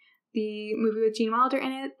Frankenstein, the movie with Gene Wilder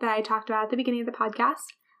in it that I talked about at the beginning of the podcast.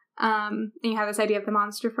 And you have this idea of the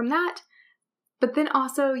monster from that. But then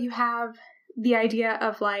also you have the idea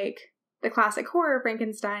of, like, the classic horror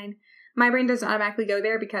Frankenstein. My brain doesn't automatically go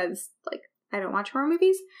there because, like, I don't watch horror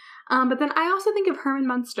movies. But then I also think of Herman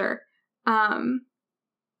Munster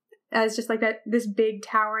as just, like, this big,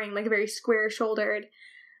 towering, like, very square-shouldered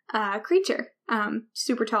creature.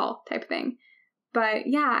 Super tall type thing. But,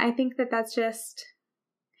 yeah, I think that's just...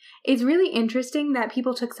 It's really interesting that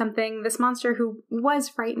people took this monster who was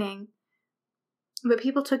frightening, but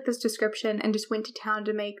people took this description and just went to town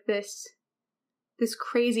to make this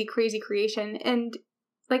crazy, crazy creation. And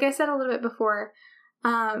like I said a little bit before,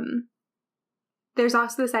 there's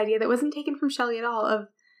also this idea that wasn't taken from Shelley at all of,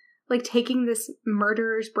 like, taking this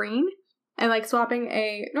murderer's brain and, like, swapping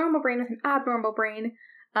a normal brain with an abnormal brain,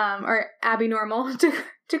 or abnormal,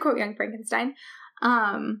 to quote Young Frankenstein,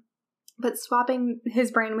 but swapping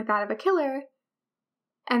his brain with that of a killer,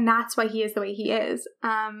 and that's why he is the way he is.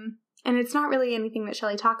 And it's not really anything that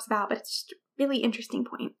Shelley talks about, but it's just a really interesting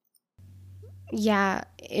point. Yeah,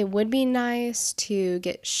 it would be nice to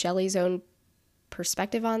get Shelley's own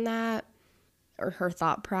perspective on that, or her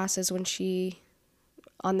thought process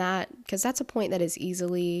on that, because that's a point that is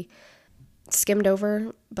easily skimmed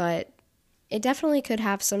over, but it definitely could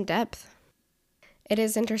have some depth. It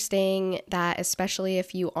is interesting that, especially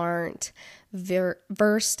if you aren't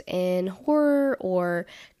versed in horror or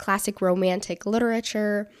classic romantic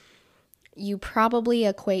literature, you probably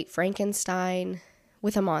equate Frankenstein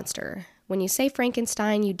with a monster. When you say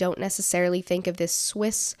Frankenstein, you don't necessarily think of this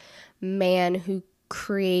Swiss man who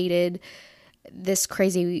created this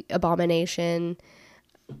crazy abomination.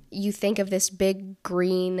 You think of this big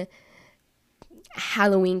green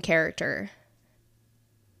Halloween character.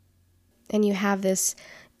 And you have this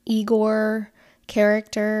Igor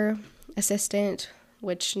character, assistant,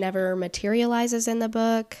 which never materializes in the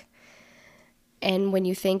book. And when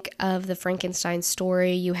you think of the Frankenstein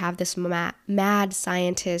story, you have this mad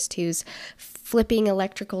scientist who's flipping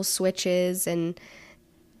electrical switches and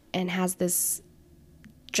has this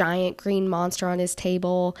giant green monster on his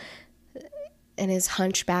table and his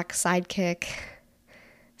hunchback sidekick.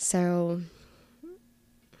 So,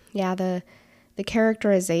 yeah, the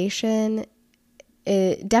characterization,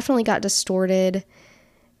 it definitely got distorted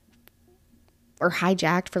or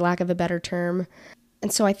hijacked, for lack of a better term.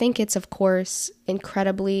 And so I think it's, of course,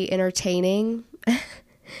 incredibly entertaining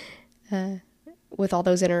with all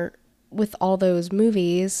those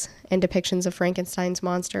movies and depictions of Frankenstein's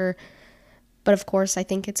monster. But of course, I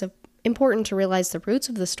think it's important to realize the roots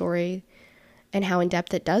of the story and how in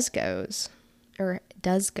depth it does go.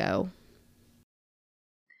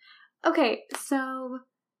 Okay, so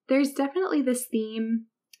there's definitely this theme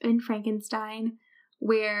in Frankenstein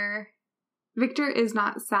where Victor is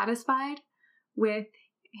not satisfied with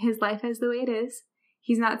his life as the way it is.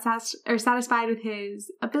 He's not satisfied with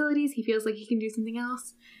his abilities. He feels like he can do something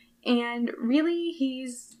else. And really,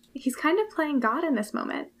 he's kind of playing God in this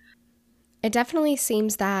moment. It definitely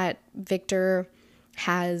seems that Victor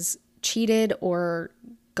has cheated or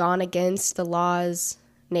gone against the laws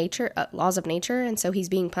of nature, and so he's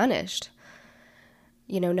being punished.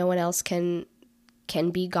 You know, no one else can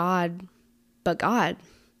be God but God,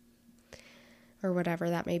 or whatever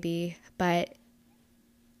that may be. But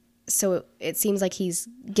so it seems like he's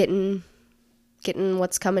getting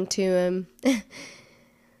what's coming to him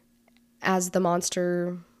as the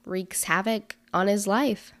monster wreaks havoc on his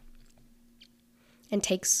life and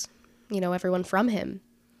takes, everyone from him.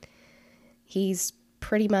 He's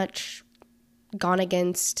pretty much gone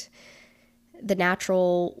against the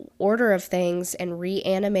natural order of things and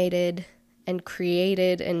reanimated and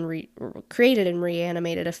created and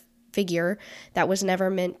reanimated a figure that was never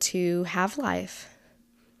meant to have life.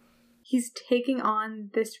 He's taking on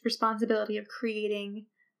this responsibility of creating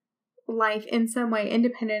life in some way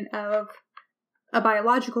independent of a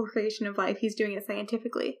biological creation of life. He's doing it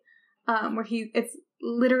scientifically, where it's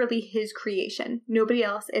literally his creation. Nobody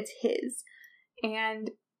else, it's his.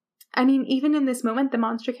 And I mean, even in this moment, the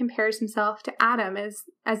monster compares himself to Adam as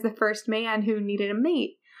the first man who needed a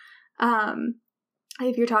mate.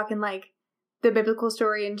 If you're talking like the biblical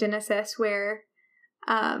story in Genesis where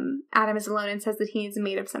Adam is alone and says that he needs a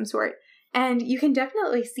mate of some sort. And you can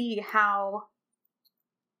definitely see how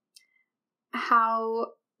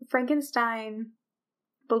Frankenstein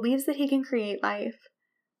believes that he can create life.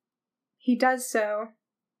 He does so.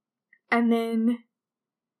 And then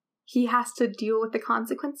he has to deal with the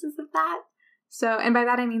consequences of that. So, and by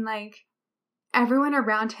that I mean like everyone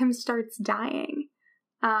around him starts dying.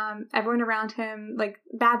 Everyone around him, like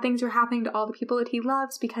bad things are happening to all the people that he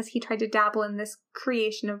loves because he tried to dabble in this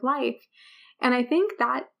creation of life. And I think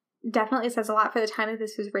that definitely says a lot for the time that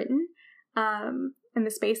this was written, in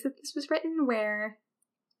the space that this was written, where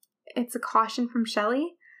it's a caution from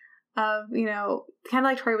Shelley of, you know, kind of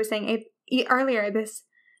like Troy was saying earlier, this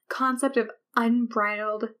concept of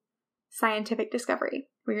unbridled scientific discovery,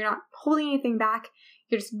 where you're not holding anything back,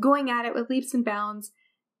 you're just going at it with leaps and bounds.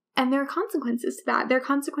 And there are consequences to that. There are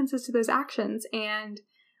consequences to those actions. And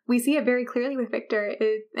we see it very clearly with Victor.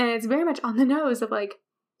 And it's very much on the nose of like,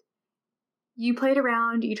 you played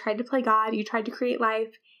around, you tried to play God, you tried to create life.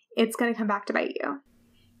 It's going to come back to bite you.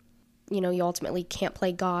 You know, you ultimately can't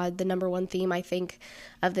play God. The number one theme, I think,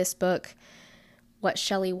 of this book, what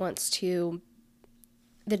Shelley wants to,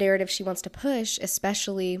 the narrative she wants to push,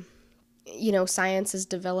 especially, you know, science is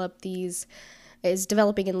developing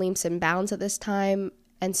in leaps and bounds at this time.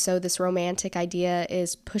 And so this romantic idea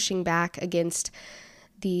is pushing back against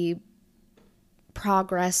the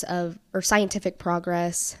scientific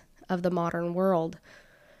progress of the modern world.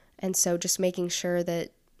 And so just making sure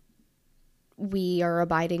that we are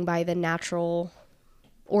abiding by the natural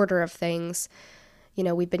order of things. You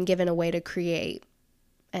know, we've been given a way to create,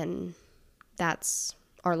 and that's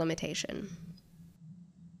our limitation.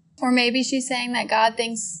 Or maybe she's saying that God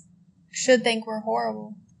should think we're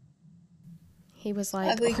horrible. He was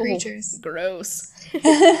like, ugly creatures. Gross. And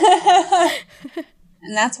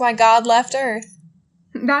that's why God left Earth.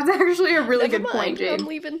 That's actually a really good point, Jade. I'm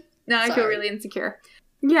leaving. Now I feel really insecure.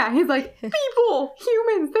 Yeah, he's like, people,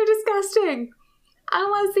 humans, they're disgusting. I don't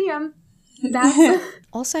want to see them.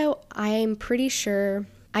 Also, I'm pretty sure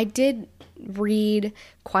I did read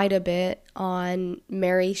quite a bit on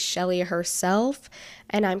Mary Shelley herself,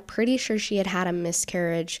 and I'm pretty sure she had had a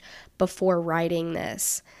miscarriage before writing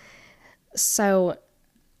this. So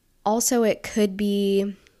also it could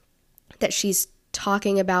be that she's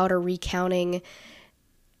talking about or recounting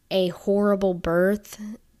a horrible birth.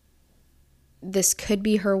 This could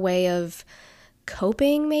be her way of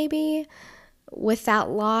coping maybe with that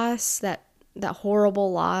loss, that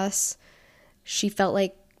horrible loss. She felt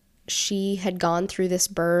like she had gone through this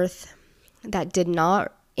birth that did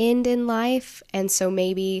not end in life, and so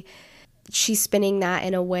maybe she's spinning that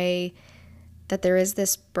in a way that there is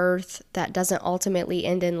this birth that doesn't ultimately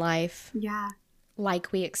end in life. Yeah.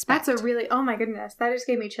 Like we expect. That's a really, oh my goodness, that just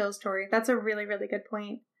gave me chills, Tori. That's a really, really good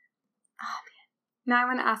point. Oh man. Now I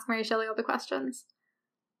want to ask Mary Shelley all the questions.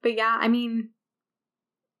 But yeah, I mean,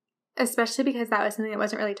 especially because that was something that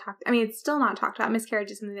wasn't really it's still not talked about.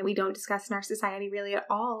 Miscarriage is something that we don't discuss in our society really at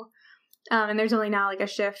all. And there's only now like a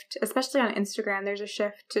shift, especially on Instagram, there's a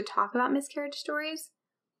shift to talk about miscarriage stories.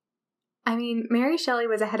 I mean, Mary Shelley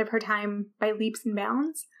was ahead of her time by leaps and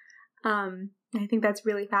bounds. I think that's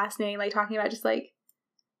really fascinating, like talking about just like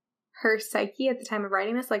her psyche at the time of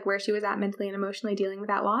writing this, like where she was at mentally and emotionally dealing with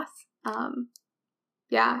that loss.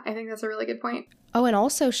 Yeah, I think that's a really good point. Oh, and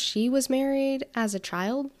also she was married as a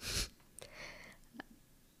child.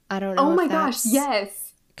 I don't know. Oh my gosh,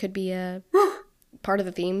 yes. Could be a part of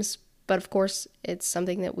the themes, but of course it's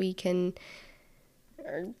something that we can,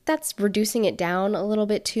 that's reducing it down a little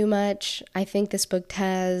bit too much. I think this book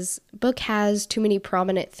has too many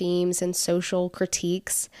prominent themes and social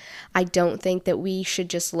critiques. I don't think that we should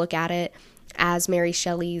just look at it as Mary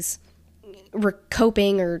Shelley's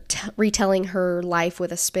coping or retelling her life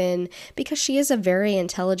with a spin, because she is a very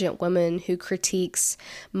intelligent woman who critiques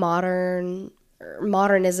modernism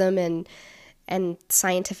and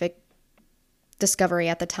scientific discovery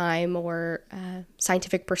at the time, or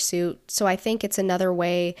scientific pursuit. So I think it's another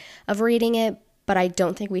way of reading it, but I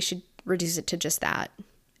don't think we should reduce it to just that.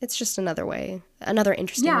 It's just another way, another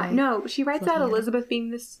interesting way. Yeah, no, she writes out Elizabeth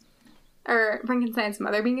being this or Frankenstein's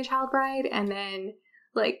mother being a child bride, and then,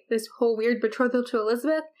 like, this whole weird betrothal to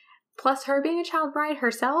Elizabeth, plus her being a child bride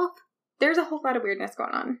herself. There's a whole lot of weirdness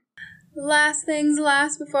going on. Last things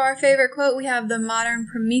last, before our favorite quote, we have the modern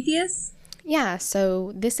Prometheus. Yeah,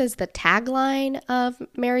 so this is the tagline of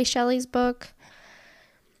Mary Shelley's book,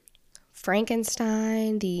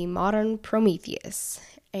 Frankenstein, the modern Prometheus.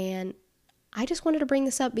 And I just wanted to bring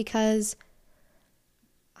this up because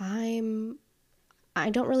I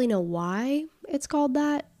don't really know why it's called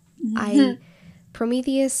that.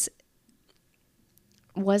 Prometheus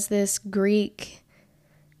was this Greek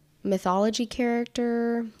mythology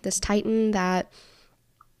character, this titan that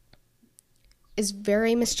is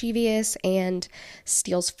very mischievous and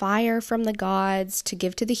steals fire from the gods to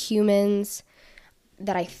give to the humans.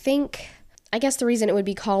 That I guess the reason it would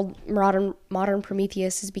be called modern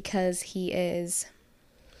Prometheus is because he is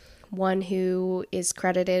one who is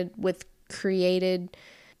credited with who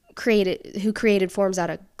created forms out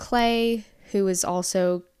of clay, who is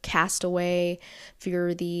also cast away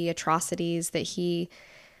for the atrocities that he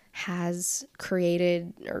has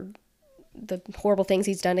created, or the horrible things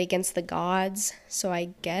he's done against the gods. So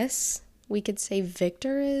I guess we could say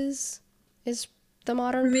Victor is the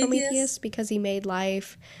modern Prometheus because he made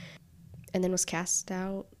life and then was cast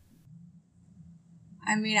out.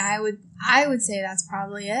 I mean, I would say that's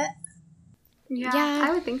probably it. Yeah,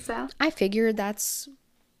 I would think so. I figured that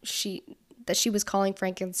she was calling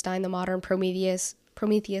Frankenstein the modern Prometheus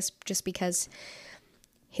just because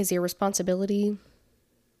his irresponsibility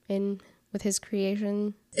with his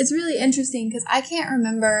creation. It's really interesting because I can't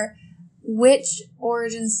remember which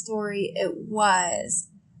origin story it was,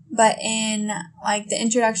 but in like the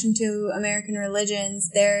introduction to American religions,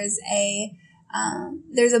 there's a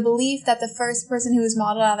belief that the first person who was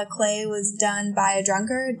modeled out of clay was done by a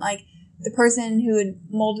drunkard. Like, the person who had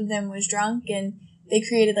molded them was drunk, and they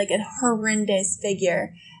created like a horrendous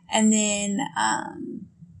figure. And then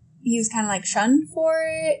he was kind of like shunned for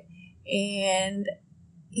it, and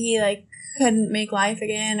he like couldn't make life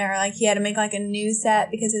again, or like he had to make like a new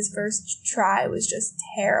set because his first try was just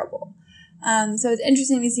terrible. So it's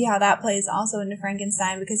interesting to see how that plays also into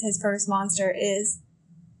Frankenstein, because his first monster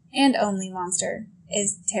and only monster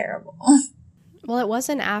is terrible. Well, it was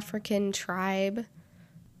an African tribe.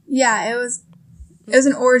 Yeah, it was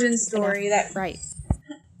an origin story that. Right.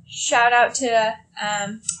 Shout out to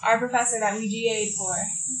our professor that we GA'd for.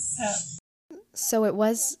 So it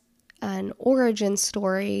was an origin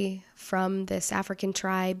story from this African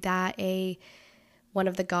tribe that one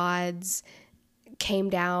of the gods came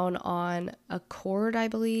down on a cord, I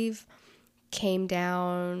believe, came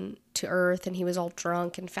down to earth, and he was all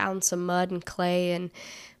drunk and found some mud and clay and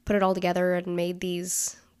put it all together and made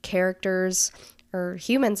these characters, or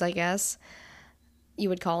humans, I guess you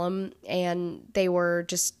would call them, and they were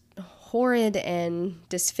just horrid and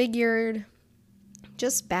disfigured,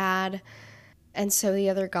 just bad. And so the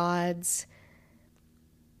other gods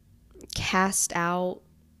cast out,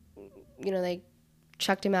 they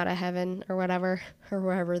chucked him out of heaven or whatever, or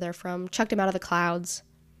wherever they're from, chucked him out of the clouds.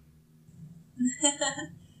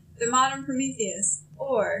 The modern Prometheus,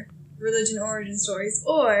 or Religion Origin Stories,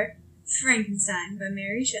 or Frankenstein by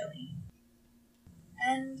Mary Shelley.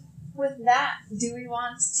 And with that, do we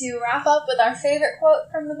want to wrap up with our favorite quote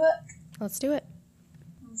from the book? Let's do it.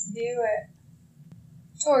 Let's do it.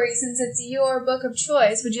 Tori, since it's your book of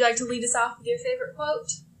choice, would you like to lead us off with your favorite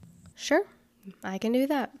quote? Sure, I can do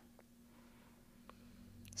that.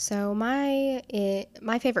 So my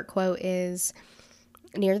favorite quote is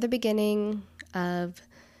near the beginning of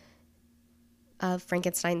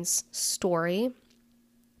Frankenstein's story,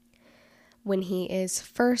 when he is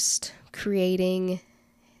first creating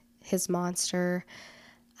his monster,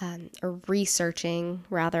 or researching,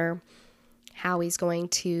 rather, how he's going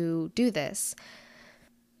to do this.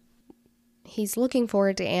 He's looking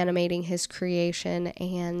forward to animating his creation,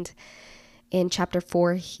 and in chapter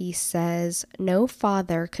 4, he says, "No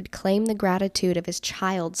father could claim the gratitude of his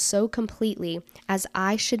child so completely as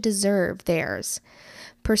I should deserve theirs.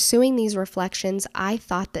 Pursuing these reflections, I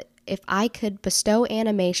thought that if I could bestow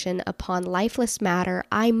animation upon lifeless matter,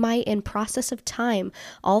 I might in process of time,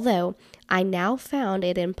 although I now found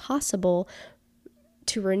it impossible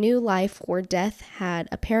to renew life where death had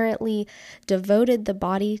apparently devoted the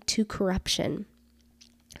body to corruption."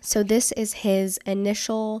 So this is his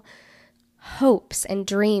initial hopes and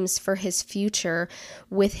dreams for his future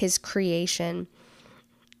with his creation.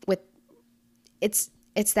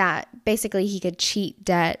 It's that basically he could cheat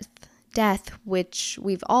death, which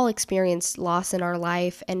we've all experienced loss in our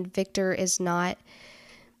life, and Victor is not.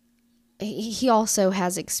 He also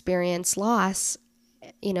has experienced loss,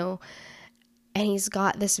 And he's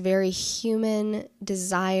got this very human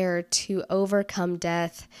desire to overcome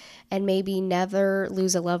death and maybe never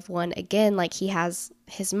lose a loved one again like he has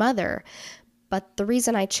his mother. But the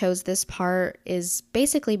reason I chose this part is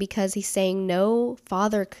basically because he's saying no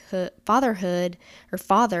father could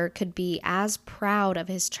be as proud of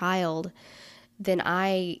his child than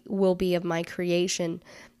I will be of my creation,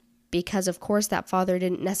 because of course that father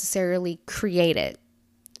didn't necessarily create it.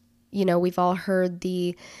 You know, we've all heard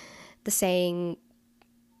the saying,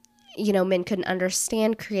 you know, men couldn't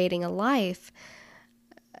understand creating a life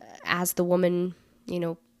as the woman, you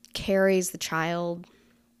know, carries the child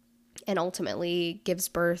and ultimately gives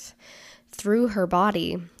birth through her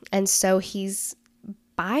body. And so he's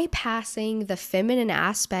bypassing the feminine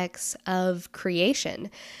aspects of creation.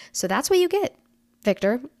 So that's what you get,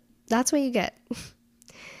 Victor. That's what you get.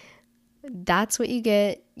 That's what you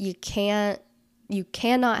get. You cannot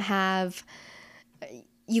have,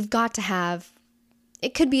 you've got to have,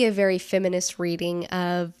 it could be a very feminist reading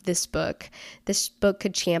of this book. This book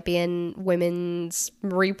could champion women's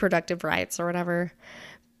reproductive rights or whatever.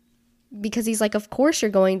 Because he's like, of course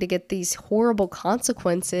you're going to get these horrible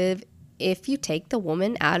consequences if you take the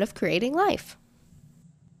woman out of creating life.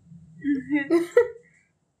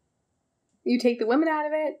 You take the woman out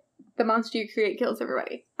of it, the monster you create kills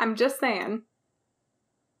everybody. I'm just saying.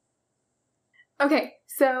 Okay,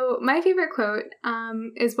 so my favorite quote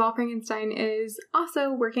is while Frankenstein is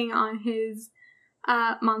also working on his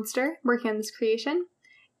monster, working on this creation.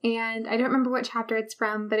 And I don't remember what chapter it's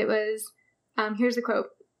from, but it was, here's the quote.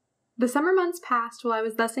 "The summer months passed while I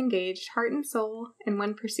was thus engaged, heart and soul, in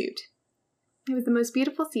one pursuit. It was the most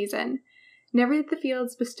beautiful season. Never did the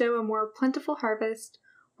fields bestow a more plentiful harvest,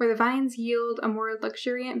 or the vines yield a more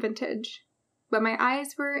luxuriant vintage. But my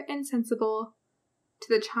eyes were insensible to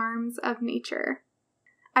the charms of nature."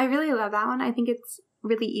 I really love that one. I think it's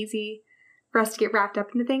really easy for us to get wrapped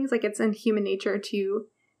up into things. Like, it's in human nature to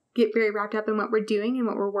get very wrapped up in what we're doing and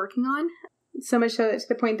what we're working on. So much so that to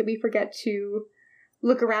the point that we forget to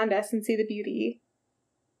look around us and see the beauty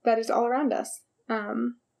that is all around us.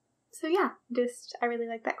 So yeah, I really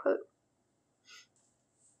like that quote.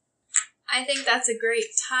 I think that's a great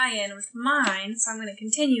tie-in with mine, so I'm going to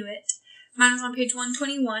continue it. Mine was on page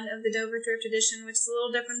 121 of the Dover Thrift Edition, which is a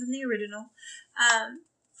little different than the original.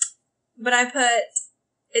 But I put,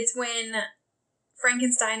 it's when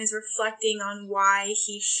Frankenstein is reflecting on why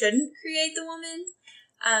he shouldn't create the woman.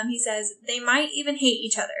 He says, "They might even hate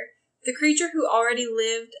each other. The creature who already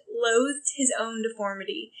lived loathed his own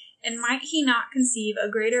deformity, and might he not conceive a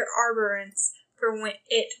greater abhorrence for when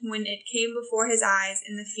it came before his eyes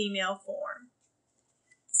in the female form?"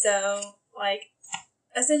 So, like,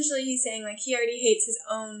 essentially he's saying, like, he already hates his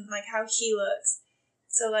own, like, how he looks.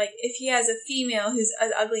 So, like, if he has a female who's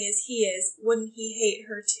as ugly as he is, wouldn't he hate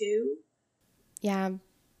her too? Yeah,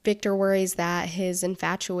 Victor worries that his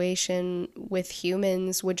infatuation with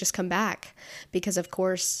humans would just come back because, of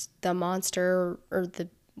course, the monster or the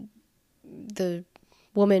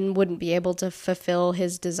woman wouldn't be able to fulfill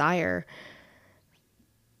his desire.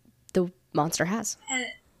 The monster has.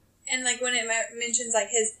 And like, when it mentions, like,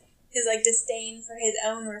 his like, disdain for his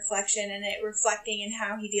own reflection and it reflecting in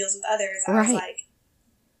how he deals with others, I was like,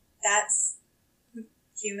 that's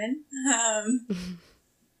human.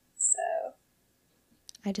 So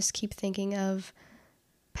I just keep thinking of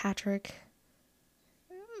Patrick.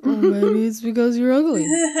 Or maybe it's because you're ugly.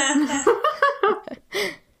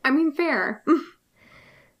 I mean, fair.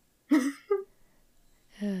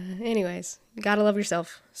 Anyways, you gotta love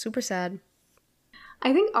yourself. Super sad.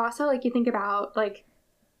 I think also, like, you think about, like,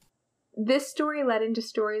 this story led into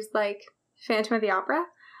stories like Phantom of the Opera,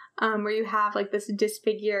 where you have, like, this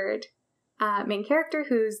disfigured main character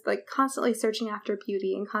who's, like, constantly searching after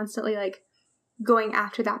beauty and constantly, like, going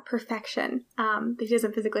after that perfection that he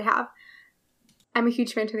doesn't physically have. I'm a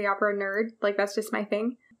huge Phantom of the Opera nerd. Like, that's just my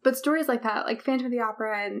thing. But stories like that, like Phantom of the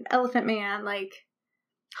Opera and Elephant Man, like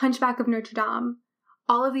Hunchback of Notre Dame,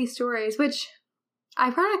 all of these stories, which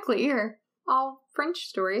ironically are all French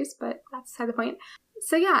stories, but that's beside the point.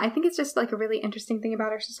 So yeah, I think it's just, like, a really interesting thing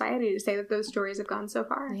about our society to say that those stories have gone so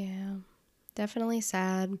far. Yeah, definitely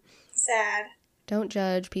sad. sad. Don't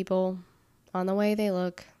judge people on the way they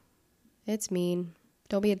look. It's mean.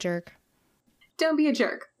 Don't be a jerk. Don't be a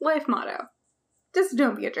jerk. Life motto. Just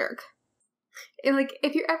don't be a jerk. And, like,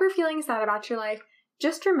 if you're ever feeling sad about your life,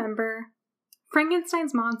 just remember,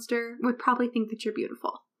 Frankenstein's monster would probably think that you're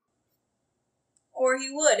beautiful. Or he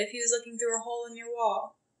would if he was looking through a hole in your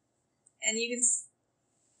wall. And you can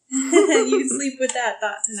you can sleep with that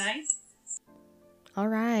thought tonight. All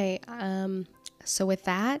right. So with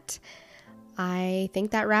that, I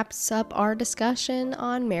think that wraps up our discussion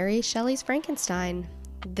on Mary Shelley's Frankenstein.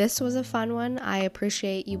 This was a fun one. I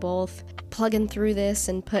appreciate you both plugging through this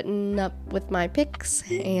and putting up with my picks.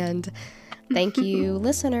 And thank you,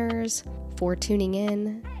 listeners, for tuning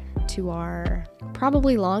in to our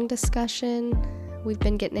probably long discussion we've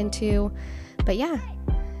been getting into. But yeah,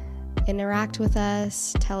 interact with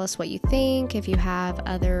us. Tell us what you think. If you have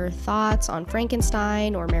other thoughts on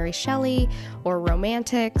Frankenstein or Mary Shelley or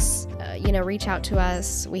romantics, reach out to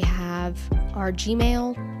us. We have our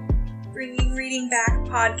Gmail,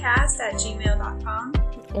 bringingreadingbackpodcast@gmail.com,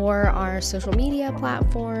 or our social media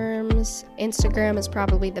platforms. Instagram is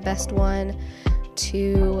probably the best one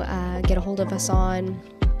to get a hold of us on,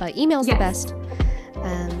 but email's the best.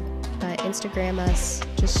 But Instagram us,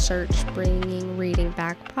 just search Bringing Reading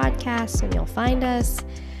Back Podcast and you'll find us.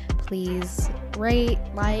 Please rate,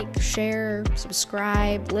 like, share,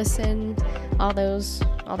 subscribe, listen, all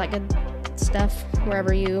that good stuff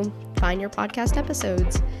wherever you find your podcast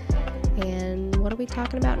episodes. And what are we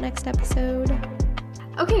talking about next episode?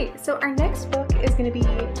 Okay, so our next book is going to be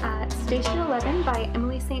Station 11 by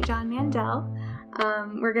Emily St. John Mandel.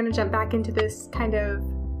 We're going to jump back into this kind of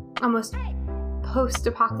almost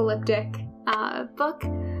post-apocalyptic book.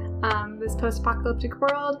 This post-apocalyptic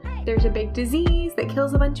world, there's a big disease that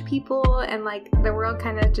kills a bunch of people, and the world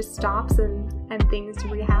kind of just stops and things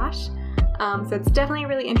rehash. So it's definitely a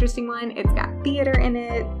really interesting one. It's got theater in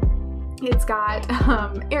it. It's got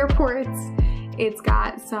airports. It's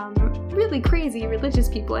got some really crazy religious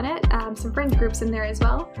people in it. Some friend groups in there as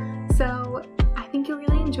well. So I think you'll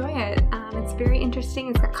really enjoy it. It's very interesting.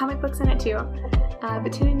 It's got comic books in it too.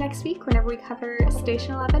 But tune in next week whenever we cover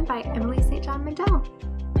Station 11 by Emily St. John Mandel.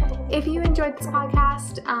 If you enjoyed this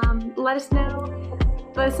podcast, let us know.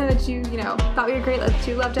 Let us know that you thought we were great, that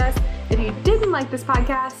you loved us. If you didn't like this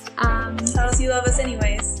podcast, tell us you love us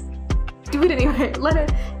anyways. Do it anyway.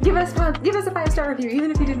 Give us a 5-star review,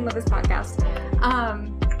 even if you didn't love this podcast.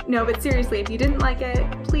 No, but seriously, if you didn't like it,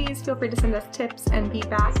 please feel free to send us tips and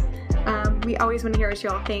feedback. We always want to hear what you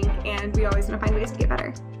all think, and we always want to find ways to get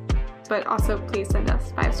better. But also, please send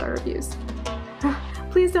us 5-star reviews.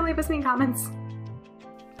 Please don't leave us any comments.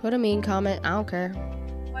 Put a mean comment. I don't care.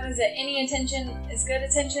 What is it? Any attention is good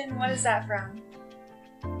attention? What is that from?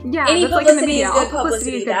 Yeah, any that's in the publicity media. is good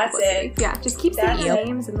publicity. That's it. Yeah, just keep saying our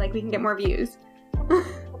names and we can get more views.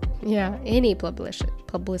 Yeah, any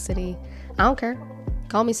publicity. I don't care.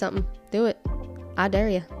 Call me something. Do it. I dare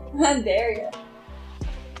you. I dare you.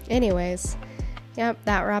 Anyways, yep,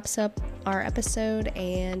 that wraps up our episode,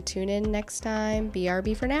 and tune in next time.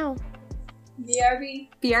 BRB for now. BRB.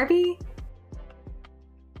 BRB.